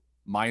to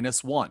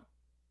 -1.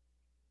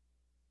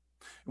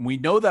 And we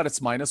know that it's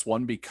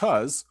 -1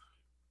 because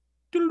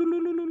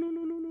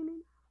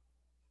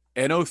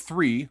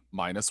NO3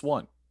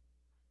 -1.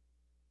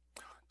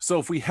 So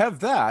if we have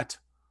that,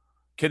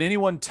 can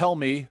anyone tell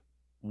me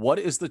what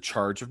is the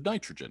charge of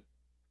nitrogen?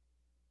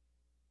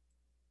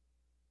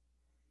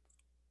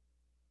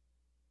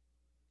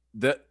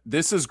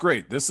 This is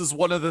great. This is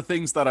one of the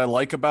things that I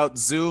like about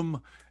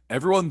Zoom.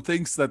 Everyone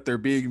thinks that they're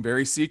being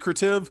very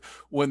secretive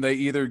when they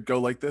either go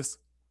like this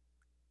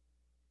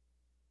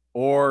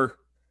or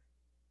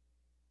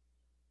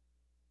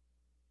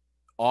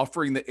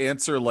offering the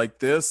answer like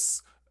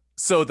this,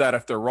 so that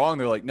if they're wrong,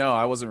 they're like, no,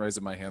 I wasn't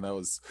raising my hand.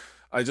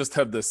 I just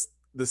have this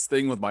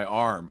thing with my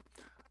arm.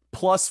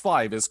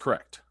 +5 is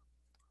correct.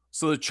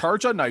 So the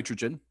charge on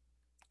nitrogen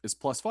is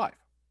 +5.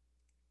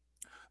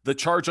 The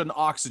charge on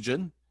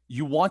oxygen,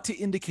 you want to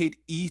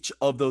indicate each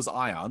of those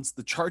ions.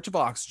 The charge of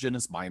oxygen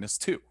is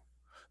 -2.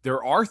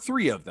 There are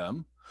 3 of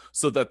them,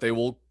 so that they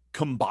will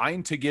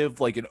combine to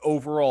give like an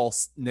overall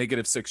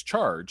 -6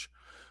 charge.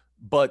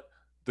 But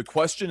the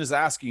question is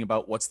asking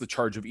about what's the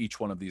charge of each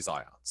one of these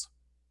ions.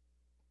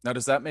 Now,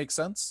 does that make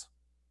sense?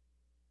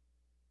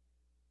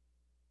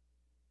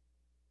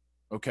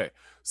 Okay,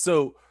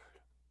 so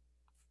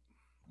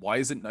Why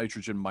isn't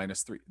nitrogen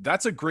 -3?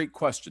 That's a great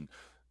question.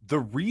 The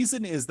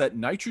reason is that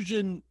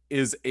nitrogen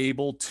is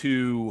able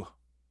to,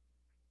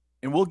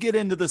 and we'll get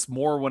into this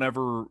more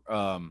whenever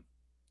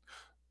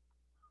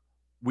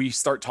we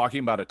start talking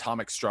about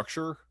atomic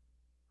structure.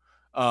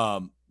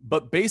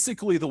 But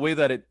basically, the way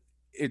that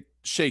it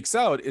shakes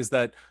out is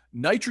that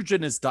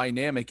nitrogen is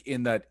dynamic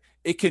in that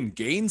it can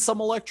gain some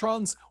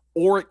electrons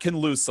or it can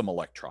lose some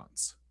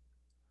electrons.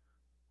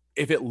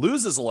 If it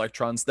loses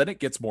electrons, then it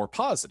gets more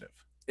positive.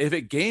 If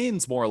it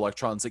gains more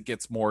electrons, it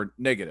gets more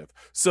negative.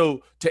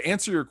 So to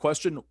answer your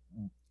question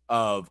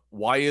of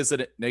why is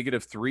it at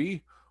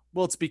 -3,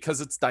 well, it's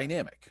because it's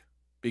dynamic,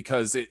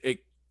 because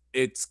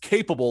it's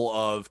capable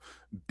of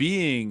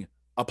being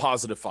a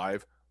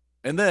 +5,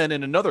 and then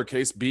in another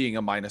case being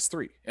a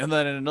 -3, and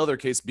then in another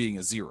case being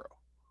a 0.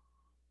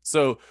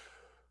 So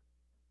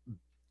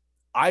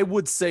I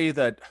would say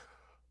that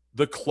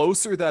the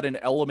closer that an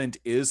element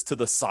is to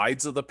the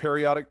sides of the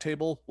periodic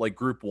table, like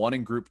group 1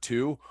 and group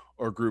 2,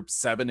 or group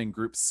 7 and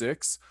group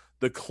 6,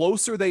 the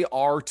closer they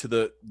are to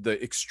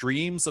the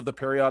extremes of the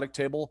periodic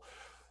table,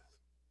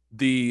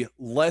 the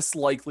less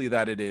likely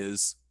that it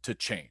is to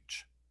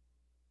change,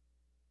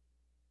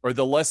 or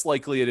the less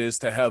likely it is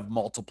to have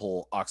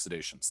multiple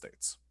oxidation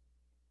states.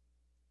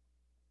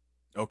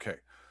 Okay.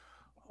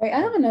 Wait, I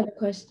have another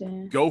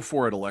question. Go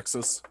for it,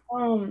 Alexis.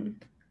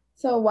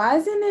 So why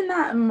isn't it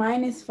not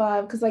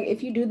 -5? Because like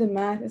if you do the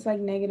math, it's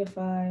like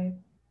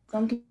 -5. So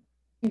I'm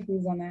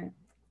confused on that.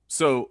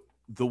 So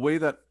the way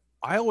that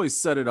I always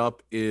set it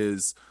up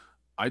is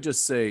I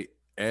just say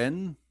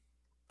n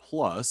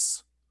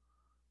plus,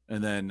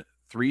 and then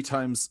 3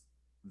 times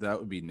that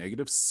would be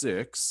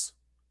 -6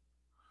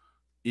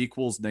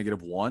 equals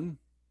 -1.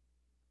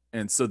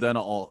 And so then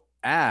I'll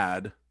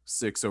add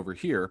 6 over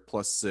here,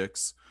 plus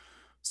 6.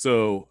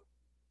 So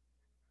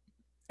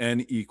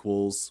n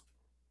equals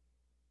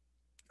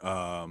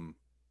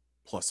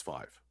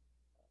 +5.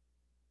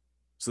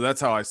 So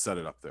that's how I set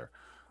it up there.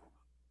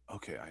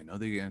 Okay, I know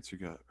the answer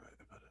you got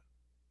right about it.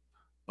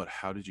 But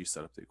how did you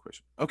set up the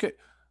equation? Okay,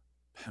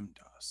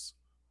 PEMDAS.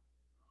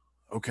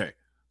 Okay.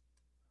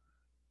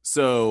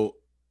 So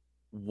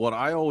what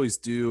I always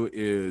do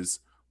is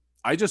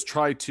I just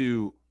try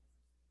to,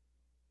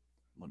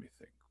 let me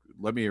think.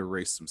 Let me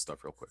erase some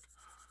stuff real quick.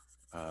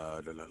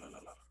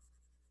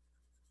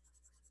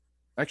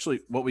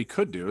 Actually, what we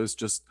could do is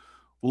just,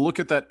 we'll look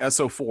at that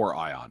SO4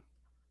 ion.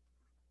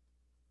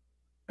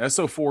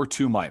 SO4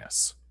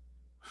 2-.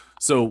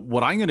 So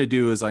what I'm going to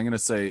do is I'm going to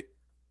say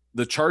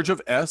the charge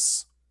of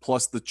S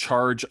plus the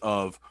charge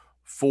of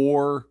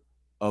 4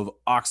 of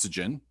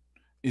oxygen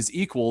is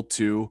equal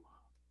to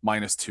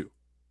 -2.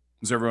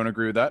 Does everyone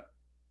agree with that?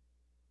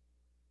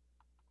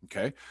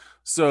 Okay.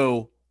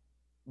 So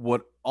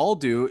what I'll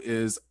do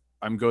is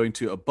I'm going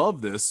to,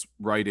 above this,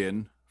 write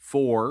in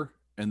 4,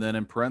 and then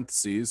in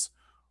parentheses,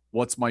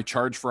 what's my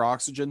charge for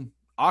oxygen?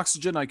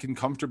 Oxygen, I can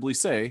comfortably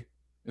say,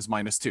 is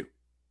 -2.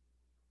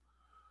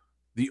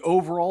 The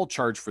overall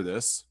charge for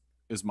this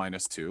is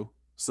 -2.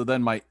 So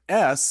then my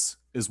S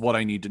is what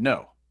I need to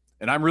know.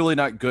 And I'm really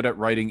not good at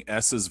writing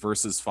S's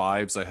versus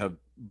 5s. I have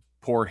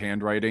poor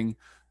handwriting,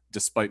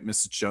 despite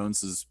Mrs.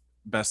 Jones's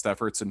best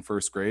efforts in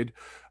first grade.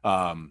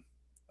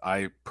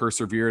 I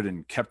persevered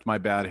and kept my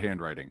bad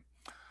handwriting.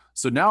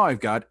 So now I've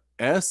got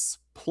S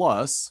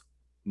plus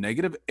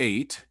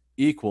 -8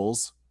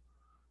 equals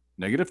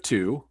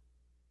 -2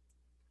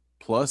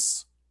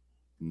 plus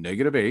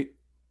 -8.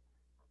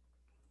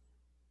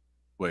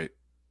 Wait,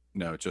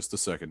 no, just a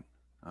second.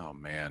 Oh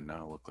man,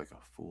 now I look like a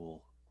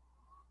fool.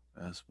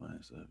 S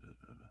minus,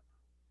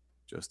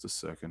 just a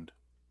second.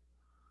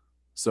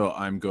 So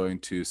I'm going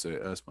to say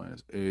S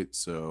minus 8.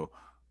 So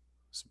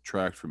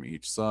subtract from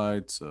each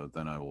side. So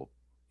then I will,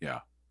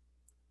 yeah,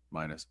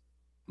 minus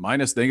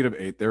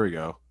 -8. There we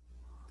go.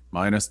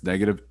 Minus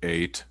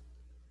 -8.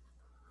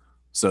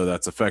 So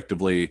that's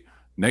effectively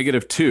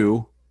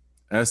 -2.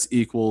 S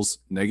equals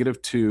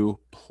 -2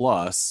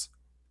 plus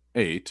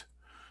 8.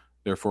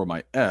 Therefore,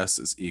 my S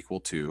is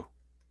equal to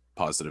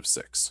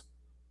 +6.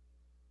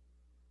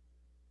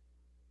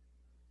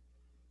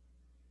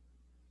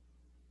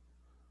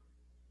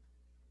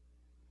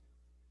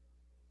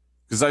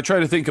 Because I try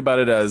to think about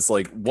it as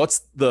like, what's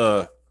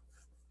the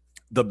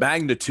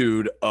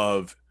magnitude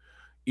of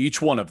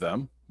each one of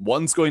them?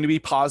 One's going to be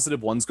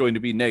positive, one's going to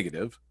be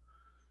negative.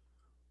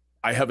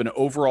 I have an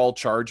overall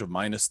charge of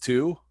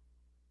 -2.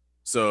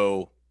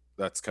 So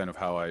that's kind of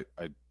how I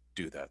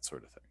do that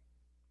sort of thing.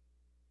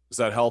 Does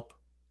that help?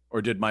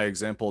 Or did my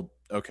example?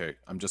 Okay,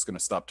 I'm just going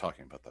to stop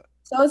talking about that.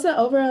 So it's an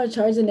overall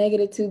charge of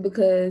 -2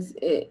 because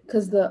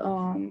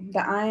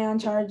the ion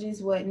charge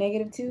is what,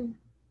 -2?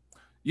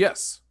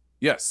 Yes.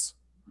 Yes.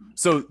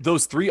 So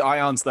those 3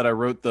 ions that I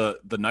wrote,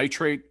 the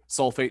nitrate,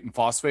 sulfate, and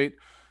phosphate,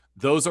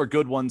 those are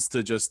good ones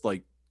to just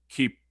like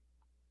keep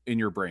in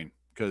your brain,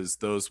 because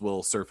those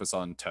will surface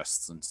on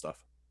tests and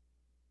stuff.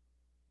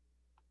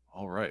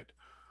 All right.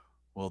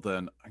 Well,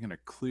 then I'm going to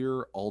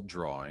clear all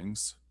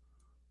drawings.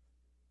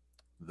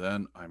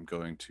 Then I'm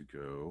going to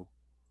go.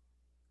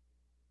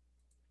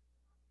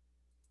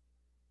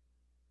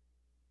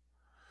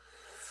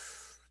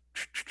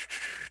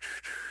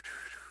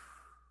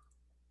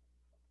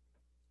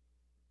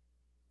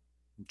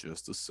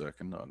 Just a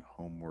second on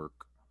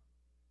homework.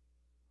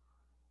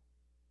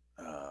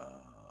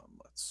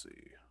 Let's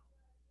see.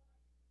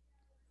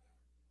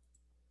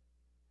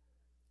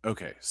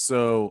 Okay,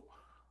 so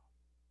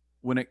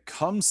when it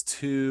comes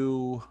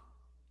to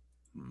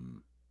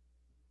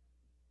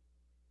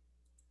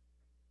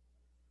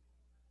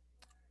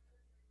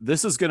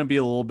this is going to be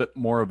a little bit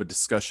more of a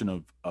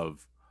discussion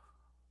of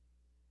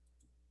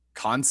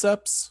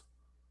concepts.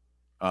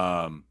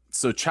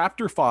 So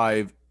chapter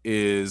 5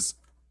 is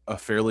a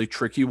fairly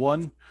tricky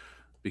one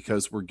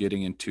because we're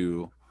getting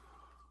into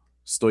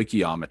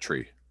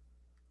stoichiometry.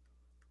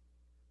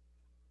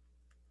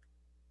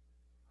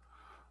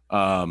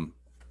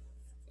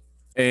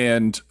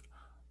 And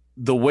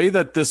the way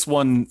that this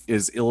one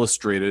is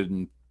illustrated,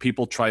 and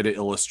people try to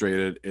illustrate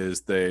it,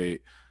 is they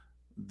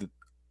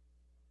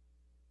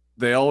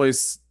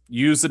always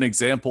use an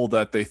example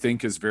that they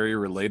think is very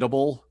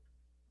relatable,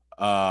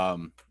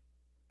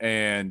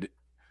 and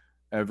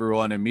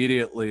everyone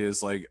immediately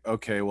is like,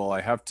 okay, well,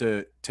 I have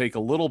to take a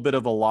little bit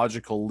of a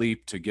logical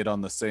leap to get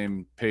on the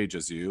same page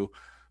as you,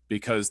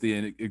 because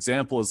the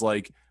example is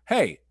like,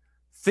 hey,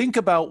 think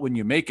about when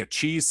you make a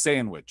cheese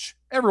sandwich.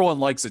 Everyone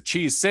likes a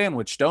cheese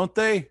sandwich, don't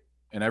they?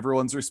 And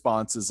everyone's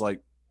response is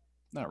like,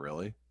 not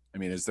really. I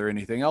mean, is there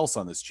anything else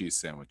on this cheese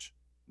sandwich?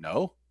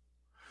 No.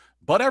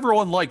 But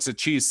everyone likes a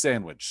cheese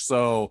sandwich,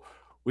 so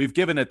we've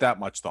given it that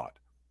much thought.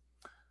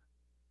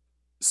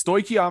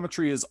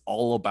 Stoichiometry is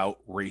all about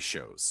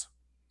ratios.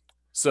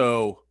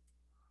 So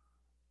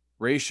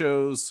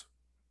ratios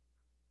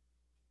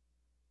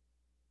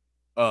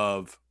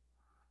of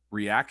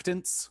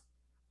reactants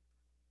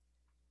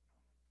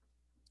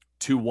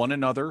to one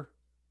another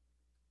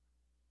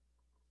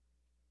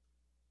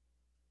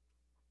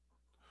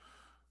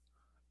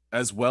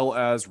as well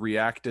as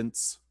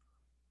reactants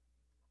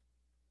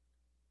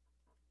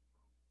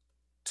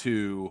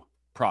to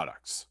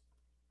products.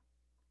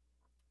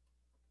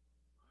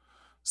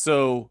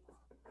 So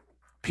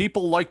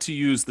people like to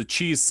use the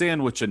cheese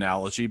sandwich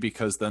analogy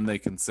because then they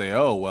can say,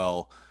 oh,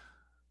 well,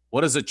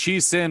 what does a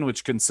cheese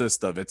sandwich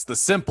consist of? It's the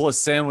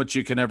simplest sandwich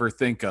you can ever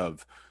think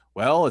of.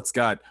 Well, it's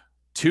got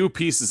 2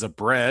 pieces of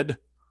bread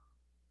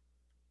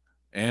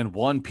and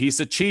 1 piece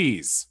of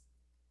cheese.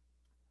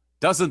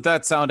 Doesn't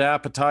that sound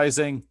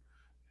appetizing?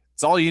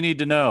 It's all you need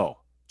to know.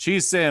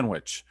 Cheese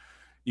sandwich.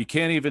 You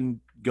can't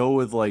even go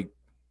with like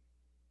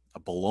a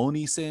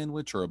bologna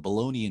sandwich or a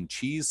bologna and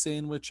cheese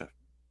sandwich.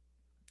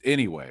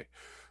 Anyway,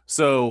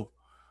 so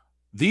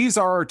these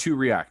are our 2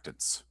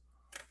 reactants.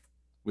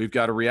 We've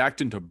got a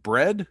reactant of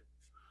bread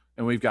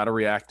and we've got a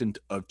reactant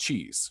of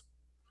cheese.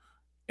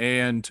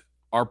 And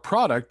our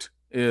product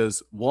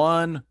is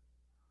 1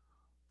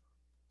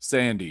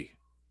 sandy.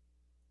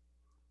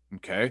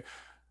 Okay.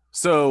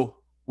 So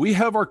we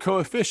have our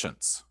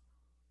coefficients.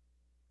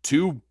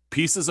 2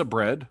 pieces of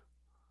bread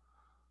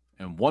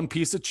and 1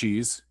 piece of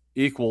cheese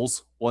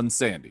equals 1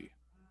 sandy.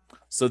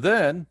 So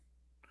then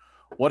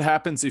what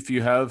happens if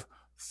you have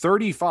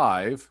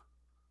 35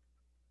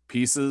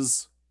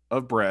 pieces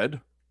of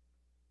bread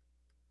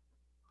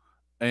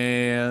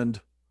and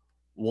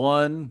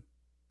 1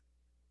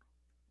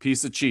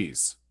 piece of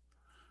cheese?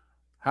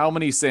 How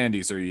many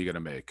sandies are you going to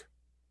make?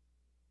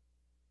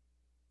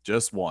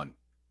 Just 1.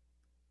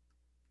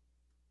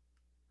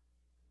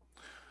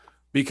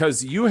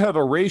 Because you have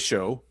a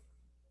ratio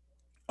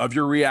of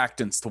your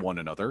reactants to one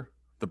another,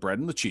 the bread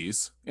and the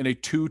cheese, in a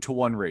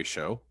 2-to-1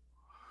 ratio.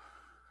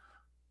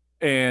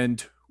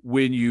 And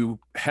when you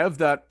have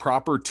that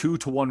proper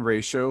 2-to-1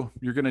 ratio,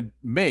 you're going to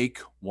make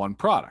 1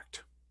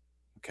 product.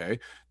 Okay.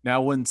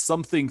 Now, when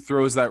something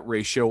throws that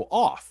ratio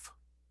off,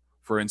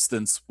 for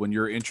instance, when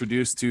you're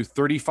introduced to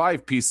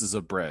 35 pieces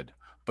of bread,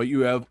 but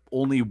you have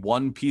only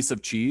 1 piece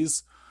of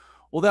cheese,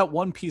 well, that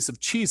 1 piece of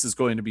cheese is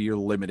going to be your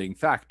limiting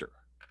factor,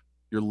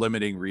 your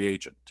limiting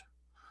reagent.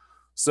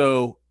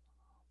 So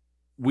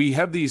we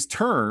have these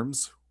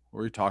terms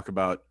where we talk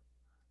about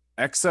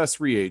excess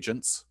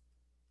reagents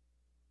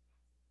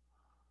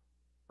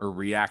or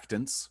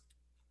reactants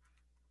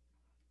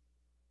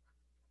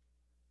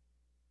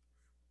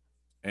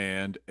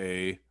and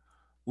a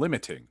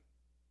limiting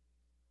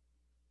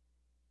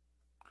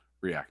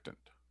reactant.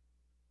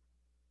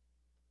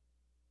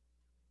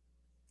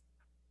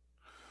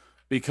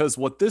 Because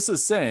what this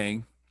is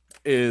saying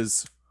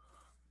is,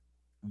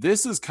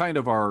 this is kind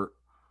of our,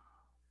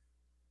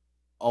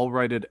 I'll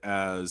write it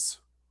as,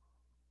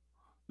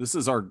 this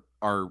is our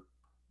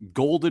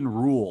golden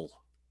rule,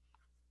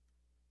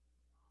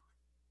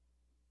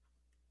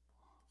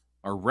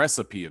 our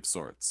recipe of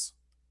sorts.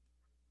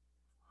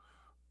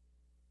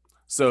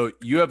 So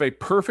you have a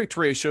perfect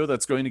ratio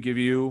that's going to give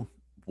you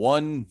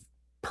 1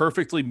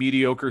 perfectly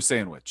mediocre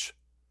sandwich.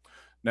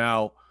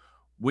 Now,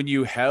 when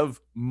you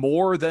have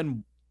more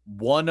than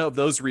 1 of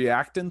those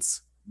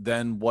reactants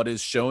than what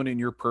is shown in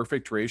your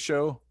perfect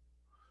ratio,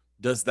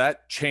 does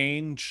that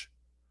change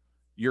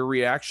your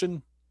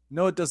reaction?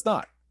 No, it does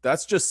not.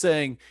 That's just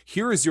saying,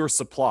 here is your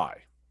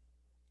supply.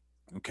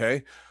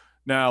 Okay.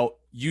 Now,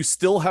 you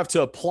still have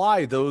to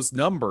apply those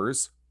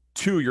numbers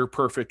to your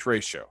perfect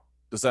ratio.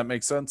 Does that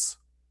make sense?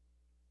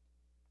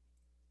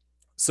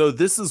 So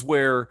this is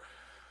where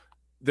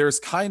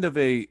there's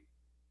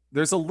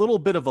a little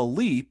bit of a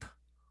leap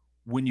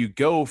when you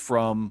go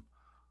from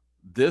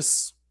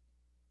this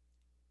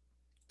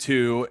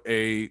to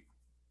a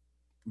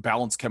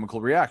balanced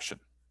chemical reaction.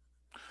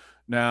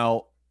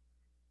 Now,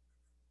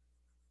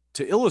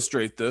 to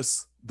illustrate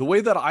this, the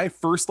way that I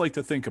first like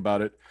to think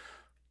about it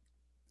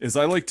is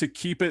I like to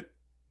keep it,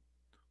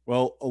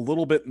 well, a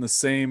little bit in the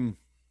same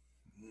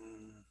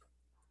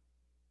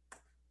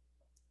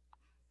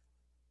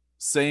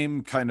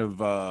kind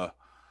of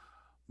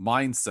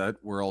mindset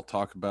where I'll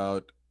talk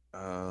about,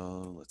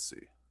 let's see,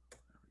 there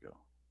we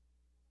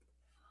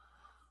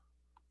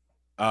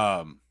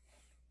go.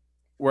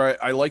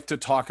 Where I like to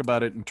talk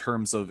about it in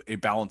terms of a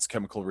balanced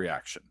chemical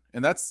reaction.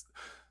 And that's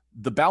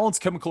the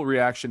balanced chemical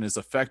reaction is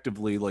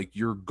effectively like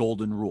your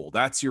golden rule.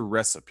 That's your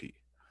recipe.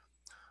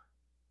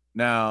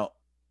 Now,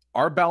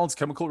 our balanced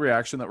chemical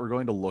reaction that we're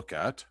going to look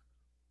at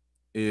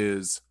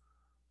is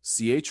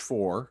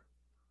CH4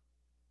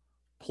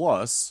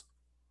 plus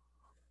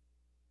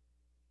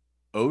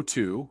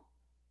O2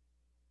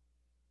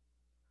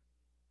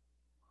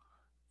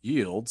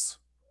 yields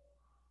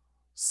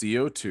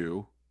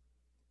CO2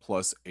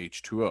 plus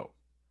H2O.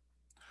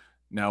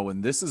 Now,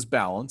 when this is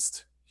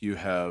balanced, you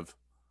have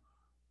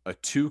a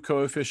 2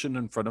 coefficient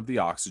in front of the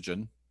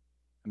oxygen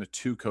and a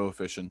 2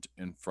 coefficient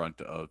in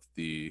front of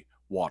the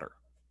water.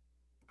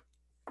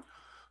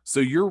 So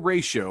your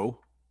ratio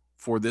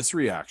for this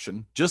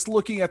reaction, just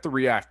looking at the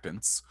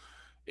reactants,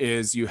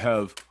 is you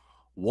have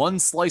 1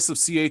 slice of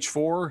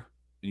CH4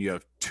 and you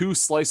have 2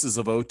 slices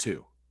of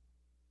O2.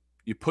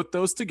 You put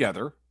those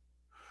together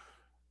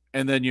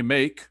and then you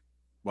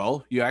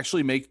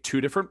actually make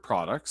 2 different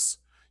products.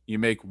 You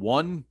make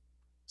 1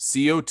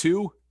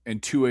 CO2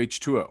 and 2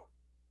 H2O.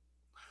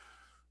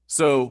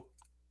 So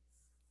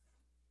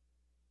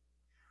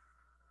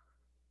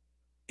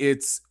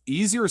it's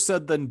easier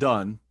said than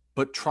done,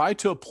 but try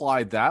to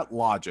apply that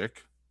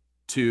logic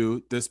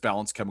to this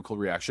balanced chemical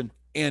reaction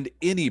and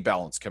any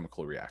balanced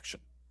chemical reaction.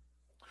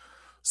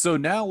 So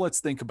now let's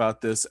think about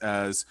this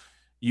as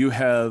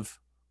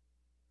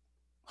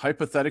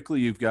hypothetically,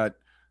 you've got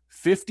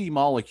 50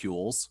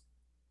 molecules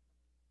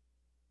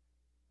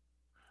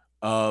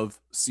of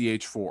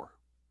CH4.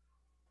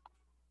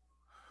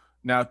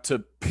 Now, to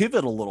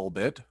pivot a little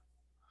bit,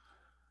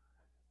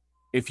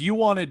 if you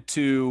wanted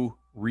to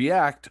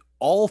react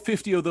all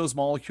 50 of those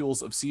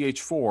molecules of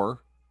CH4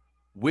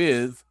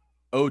 with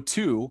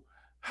O2,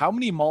 how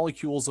many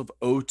molecules of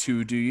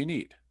O2 do you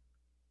need?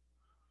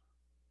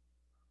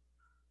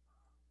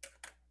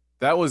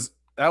 That was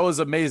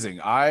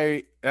amazing.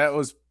 I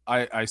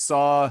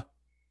saw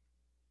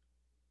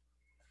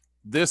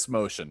this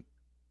motion,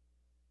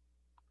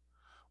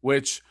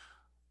 which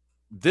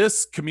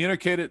this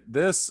communicated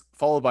this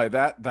followed by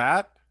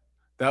that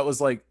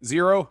was like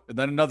 0 and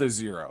then another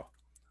 0.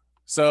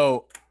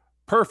 So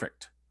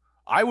perfect.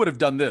 I would have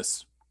done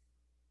this.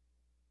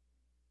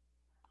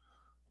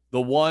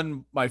 The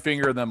one, my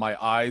finger, and then my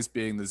eyes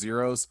being the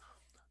zeros.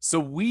 So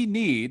we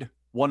need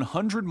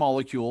 100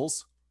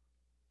 molecules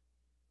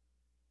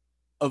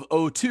of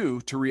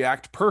O2 to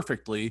react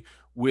perfectly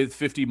with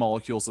 50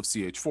 molecules of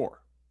CH4.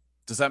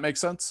 Does that make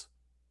sense?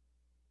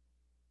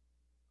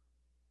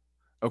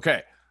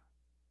 Okay.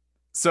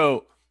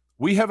 So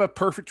we have I'm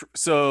going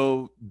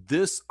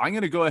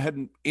to go ahead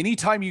and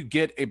anytime you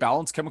get a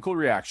balanced chemical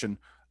reaction,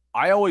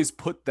 I always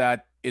put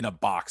that in a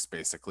box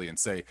basically and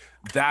say,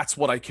 that's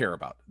what I care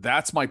about.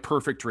 That's my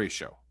perfect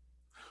ratio.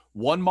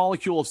 1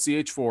 molecule of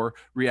CH4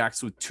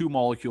 reacts with 2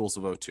 molecules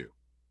of O2.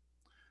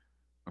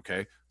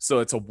 Okay, so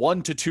it's a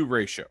 1-to-2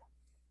 ratio.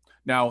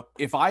 Now,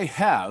 if I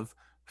have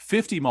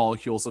 50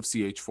 molecules of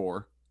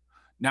CH4,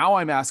 now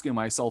I'm asking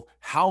myself,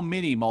 how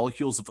many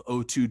molecules of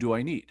O2 do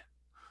I need?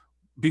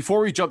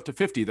 Before we jump to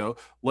 50, though,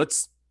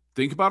 let's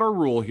think about our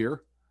rule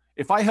here.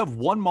 If I have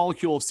 1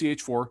 molecule of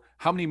CH4,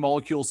 how many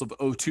molecules of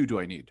O2 do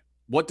I need?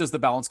 What does the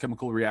balanced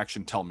chemical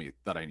reaction tell me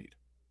that I need?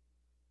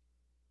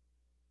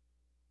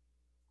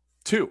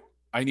 2.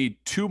 I need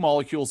 2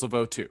 molecules of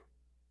O2.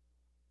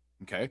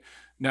 Okay.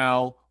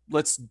 Now,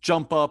 let's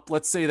jump up.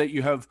 Let's say that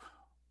you have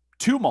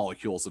 2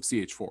 molecules of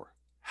CH4.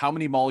 How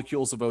many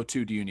molecules of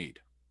O2 do you need?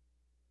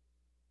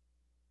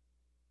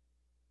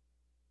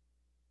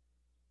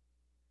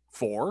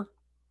 4.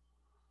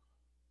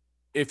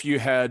 If you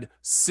had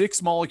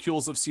 6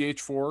 molecules of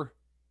CH4,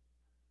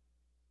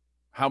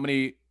 how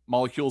many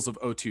molecules of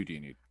O2 do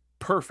you need?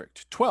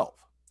 Perfect, 12.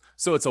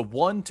 So it's a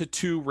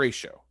 1-to-2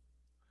 ratio.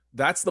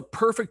 That's the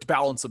perfect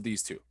balance of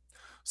these two.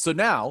 So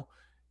now,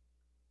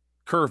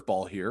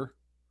 curveball here,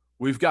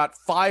 we've got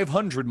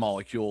 500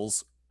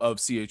 molecules of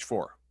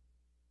CH4.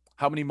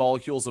 How many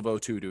molecules of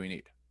O2 do we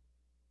need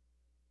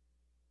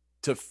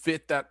to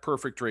fit that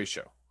perfect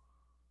ratio?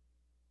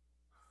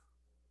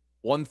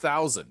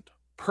 1,000.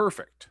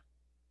 Perfect.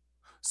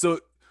 So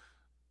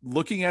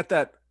looking at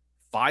that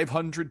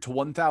 500 to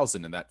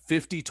 1,000 and that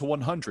 50 to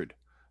 100,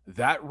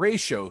 that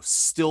ratio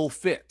still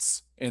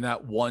fits in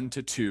that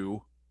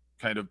 1-to-2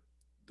 kind of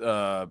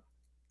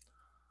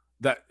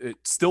that it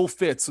still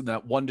fits in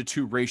that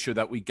 1-to-2 ratio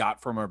that we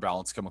got from our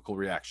balanced chemical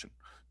reaction.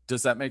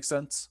 Does that make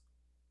sense?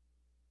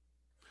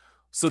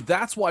 So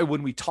that's why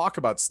when we talk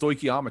about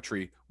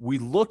stoichiometry, we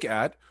look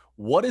at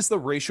what is the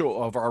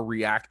ratio of our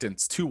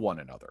reactants to one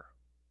another.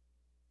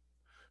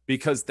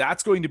 Because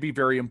that's going to be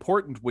very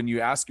important when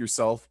you ask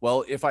yourself,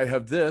 well, if I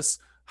have this,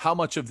 how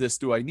much of this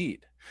do I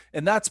need?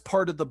 And that's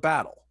part of the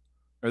battle,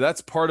 or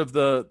that's part of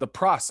the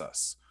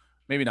process.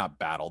 Maybe not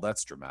battle,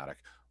 that's dramatic.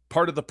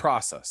 Part of the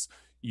process.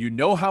 You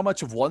know how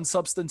much of one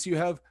substance you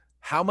have,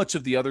 how much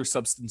of the other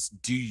substance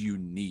do you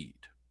need?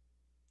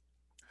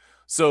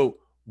 So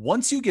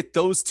once you get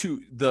those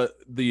two,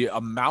 the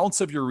amounts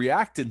of your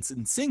reactants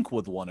in sync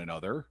with one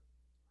another,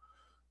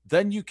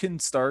 then you can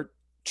start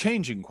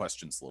changing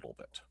questions a little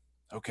bit.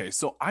 Okay,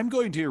 so I'm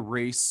going to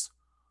erase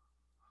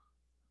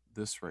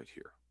this right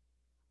here.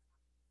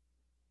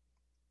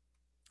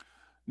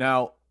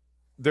 Now,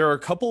 there are a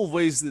couple of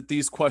ways that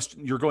these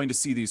questions, you're going to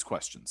see these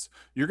questions.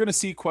 You're going to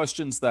see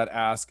questions that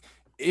ask,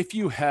 if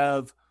you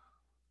have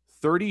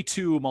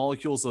 32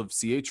 molecules of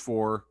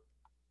CH4,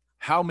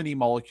 how many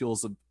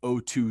molecules of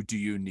O2 do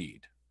you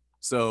need?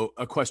 So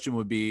a question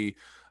would be,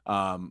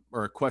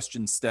 or a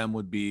question stem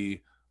would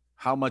be,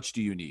 how much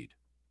do you need?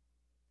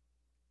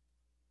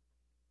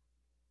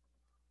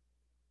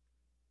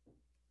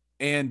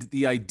 And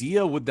the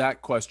idea with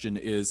that question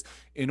is,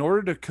 in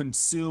order to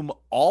consume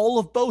all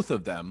of both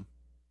of them,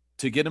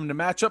 to get them to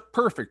match up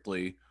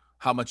perfectly,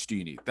 how much do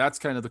you need? That's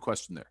kind of the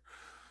question there.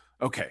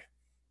 Okay.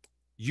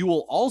 You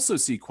will also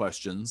see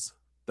questions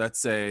that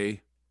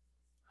say,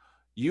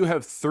 you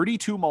have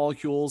 32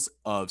 molecules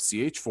of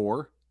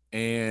CH4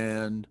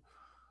 and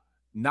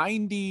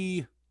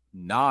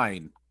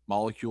 99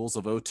 molecules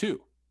of O2.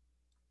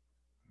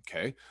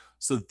 Okay.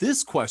 So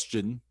this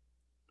question,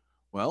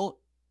 well,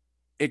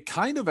 it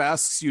kind of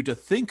asks you to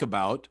think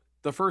about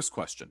the first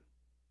question.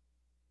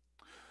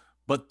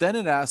 But then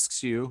it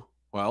asks you,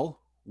 well,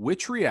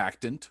 which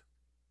reactant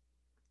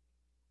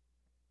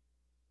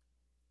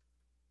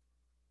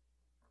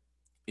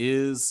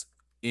is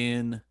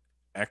in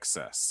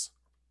excess?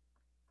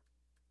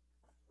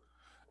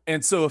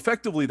 And so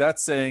effectively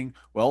that's saying,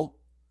 well,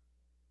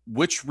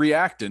 which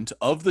reactant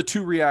of the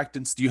two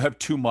reactants do you have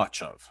too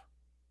much of?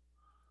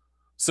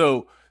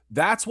 So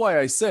that's why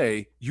I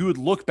say you would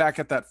look back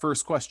at that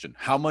first question.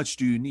 How much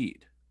do you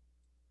need?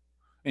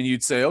 And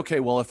you'd say, okay,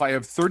 well, if I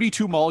have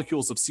 32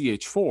 molecules of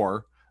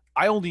CH4,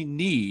 I only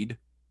need,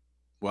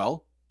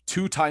 well,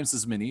 2 times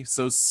as many,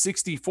 so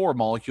 64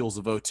 molecules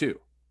of O2.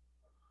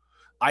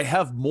 I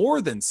have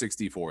more than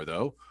 64,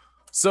 though,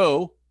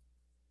 so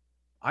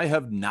I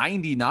have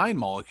 99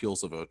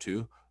 molecules of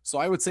O2, so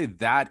I would say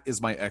that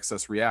is my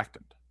excess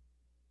reactant.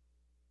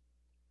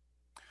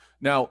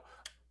 Now,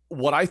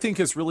 what I think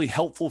is really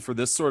helpful for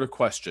this sort of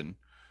question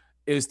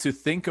is to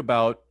think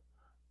about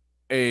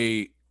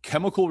a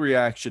chemical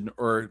reaction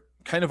or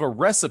kind of a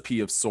recipe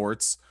of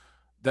sorts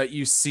that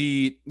you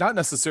see, not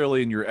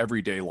necessarily in your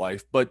everyday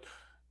life, but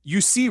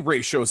you see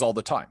ratios all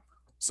the time.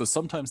 So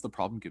sometimes the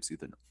problem gives you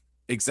the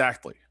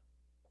exactly.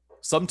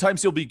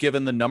 Sometimes you'll be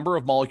given the number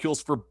of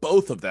molecules for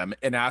both of them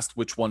and asked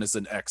which one is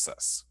in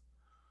excess.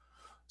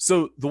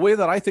 So the way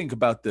that I think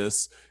about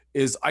this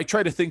is I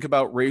try to think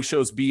about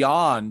ratios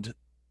beyond,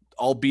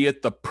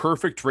 albeit the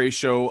perfect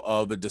ratio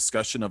of a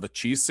discussion of a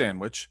cheese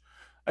sandwich.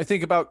 I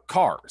think about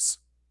cars.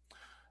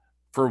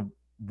 For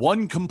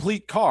one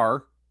complete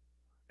car,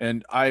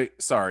 and I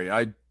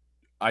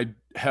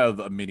have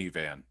a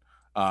minivan.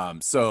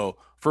 So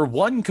for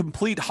one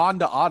complete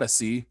Honda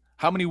Odyssey,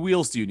 how many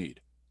wheels do you need?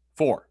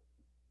 4.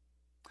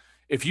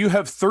 If you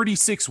have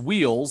 36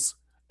 wheels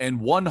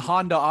and one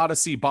Honda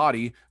Odyssey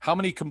body, how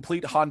many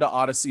complete Honda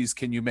Odysseys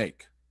can you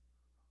make?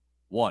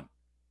 1.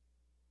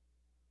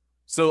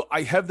 So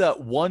I have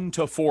that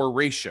 1-to-4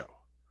 ratio.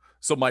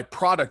 So my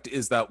product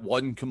is that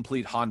one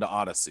complete Honda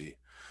Odyssey.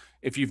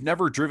 If you've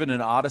never driven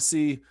an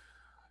Odyssey,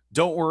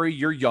 don't worry,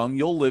 you're young.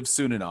 You'll live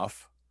soon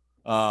enough.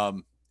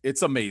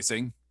 It's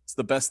amazing. It's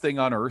the best thing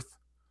on earth.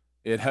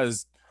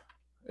 It's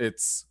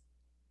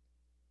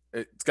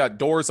got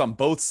doors on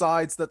both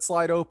sides that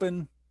slide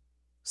open.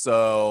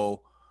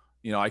 So,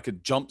 I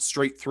could jump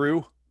straight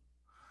through.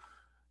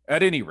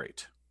 At any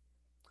rate,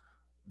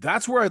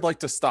 that's where I'd like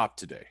to stop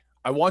today.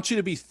 I want you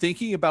to be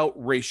thinking about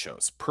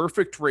ratios,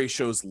 perfect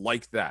ratios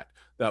like that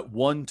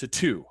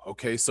 1-to-2.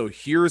 Okay, so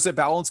here's a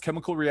balanced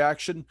chemical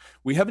reaction.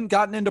 We haven't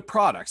gotten into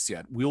products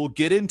yet. We'll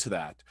get into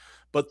that.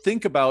 But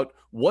think about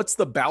what's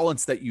the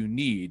balance that you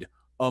need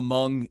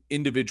among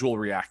individual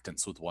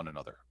reactants with one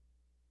another.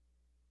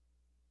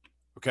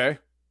 Okay?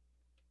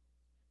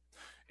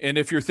 And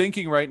if you're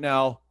thinking right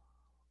now,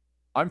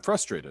 I'm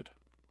frustrated.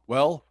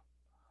 Well,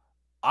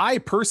 I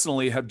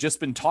personally have just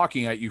been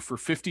talking at you for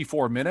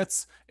 54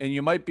 minutes, and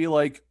you might be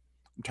like,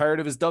 I'm tired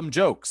of his dumb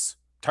jokes,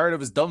 tired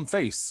of his dumb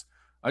face.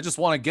 I just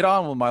want to get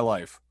on with my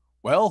life.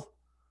 Well,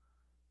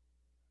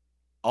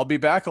 I'll be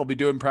back. I'll be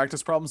doing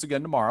practice problems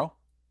again tomorrow.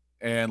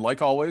 And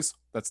like always,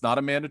 that's not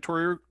a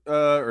mandatory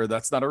or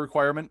that's not a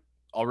requirement.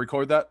 I'll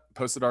record that,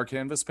 post it on our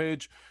Canvas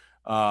page.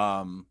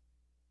 And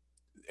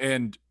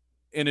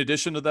in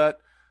addition to that,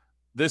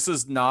 this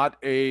is not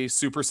a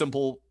super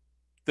simple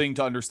thing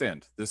to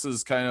understand. This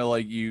is kind of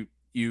like you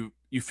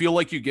feel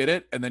like you get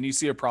it, and then you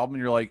see a problem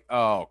and you're like,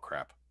 oh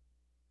crap.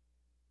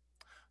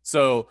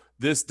 So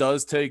this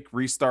does take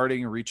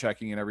restarting and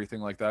rechecking and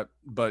everything like that,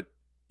 but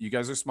you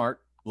guys are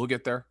smart. We'll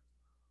get there.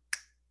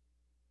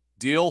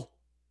 Deal?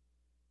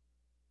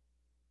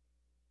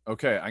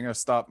 Okay, I'm going to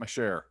stop my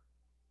share.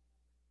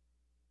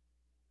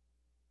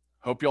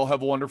 Hope y'all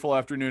have a wonderful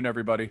afternoon,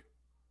 everybody.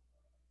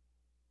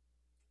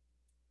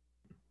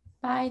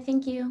 Bye.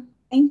 Thank you.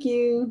 Thank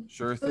you.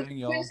 Sure thing,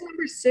 y'all. Quiz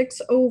number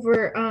 6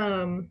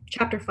 over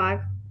chapter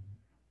 5.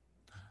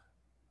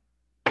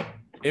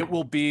 It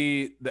will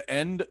be the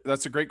end.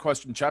 That's a great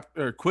question.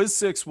 Quiz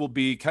 6 will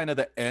be kind of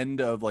the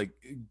end of like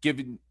give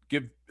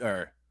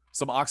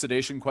some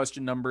oxidation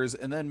question numbers,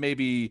 and then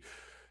maybe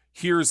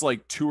here's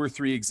like 2 or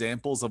 3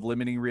 examples of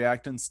limiting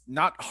reactants.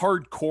 Not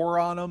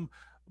hardcore on them,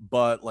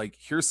 but like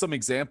here's some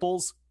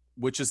examples.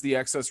 Which is the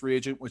excess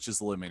reagent? Which is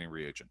the limiting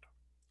reagent?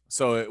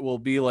 So it will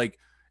be like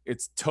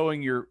it's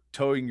towing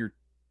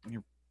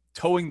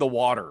the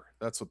water.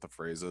 That's what the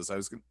phrase is.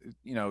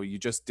 You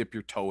just dip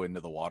your toe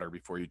into the water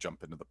before you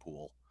jump into the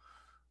pool,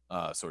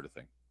 sort of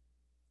thing.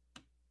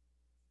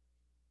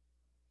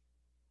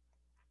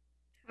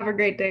 Have a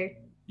great day.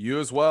 You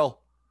as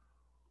well.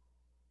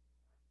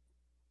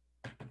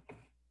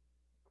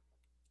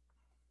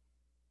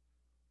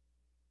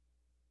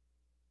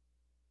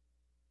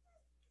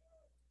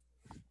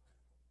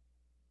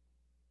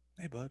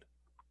 Hey, bud.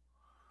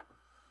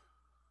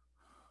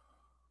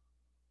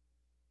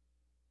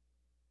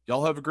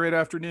 Y'all have a great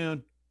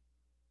afternoon.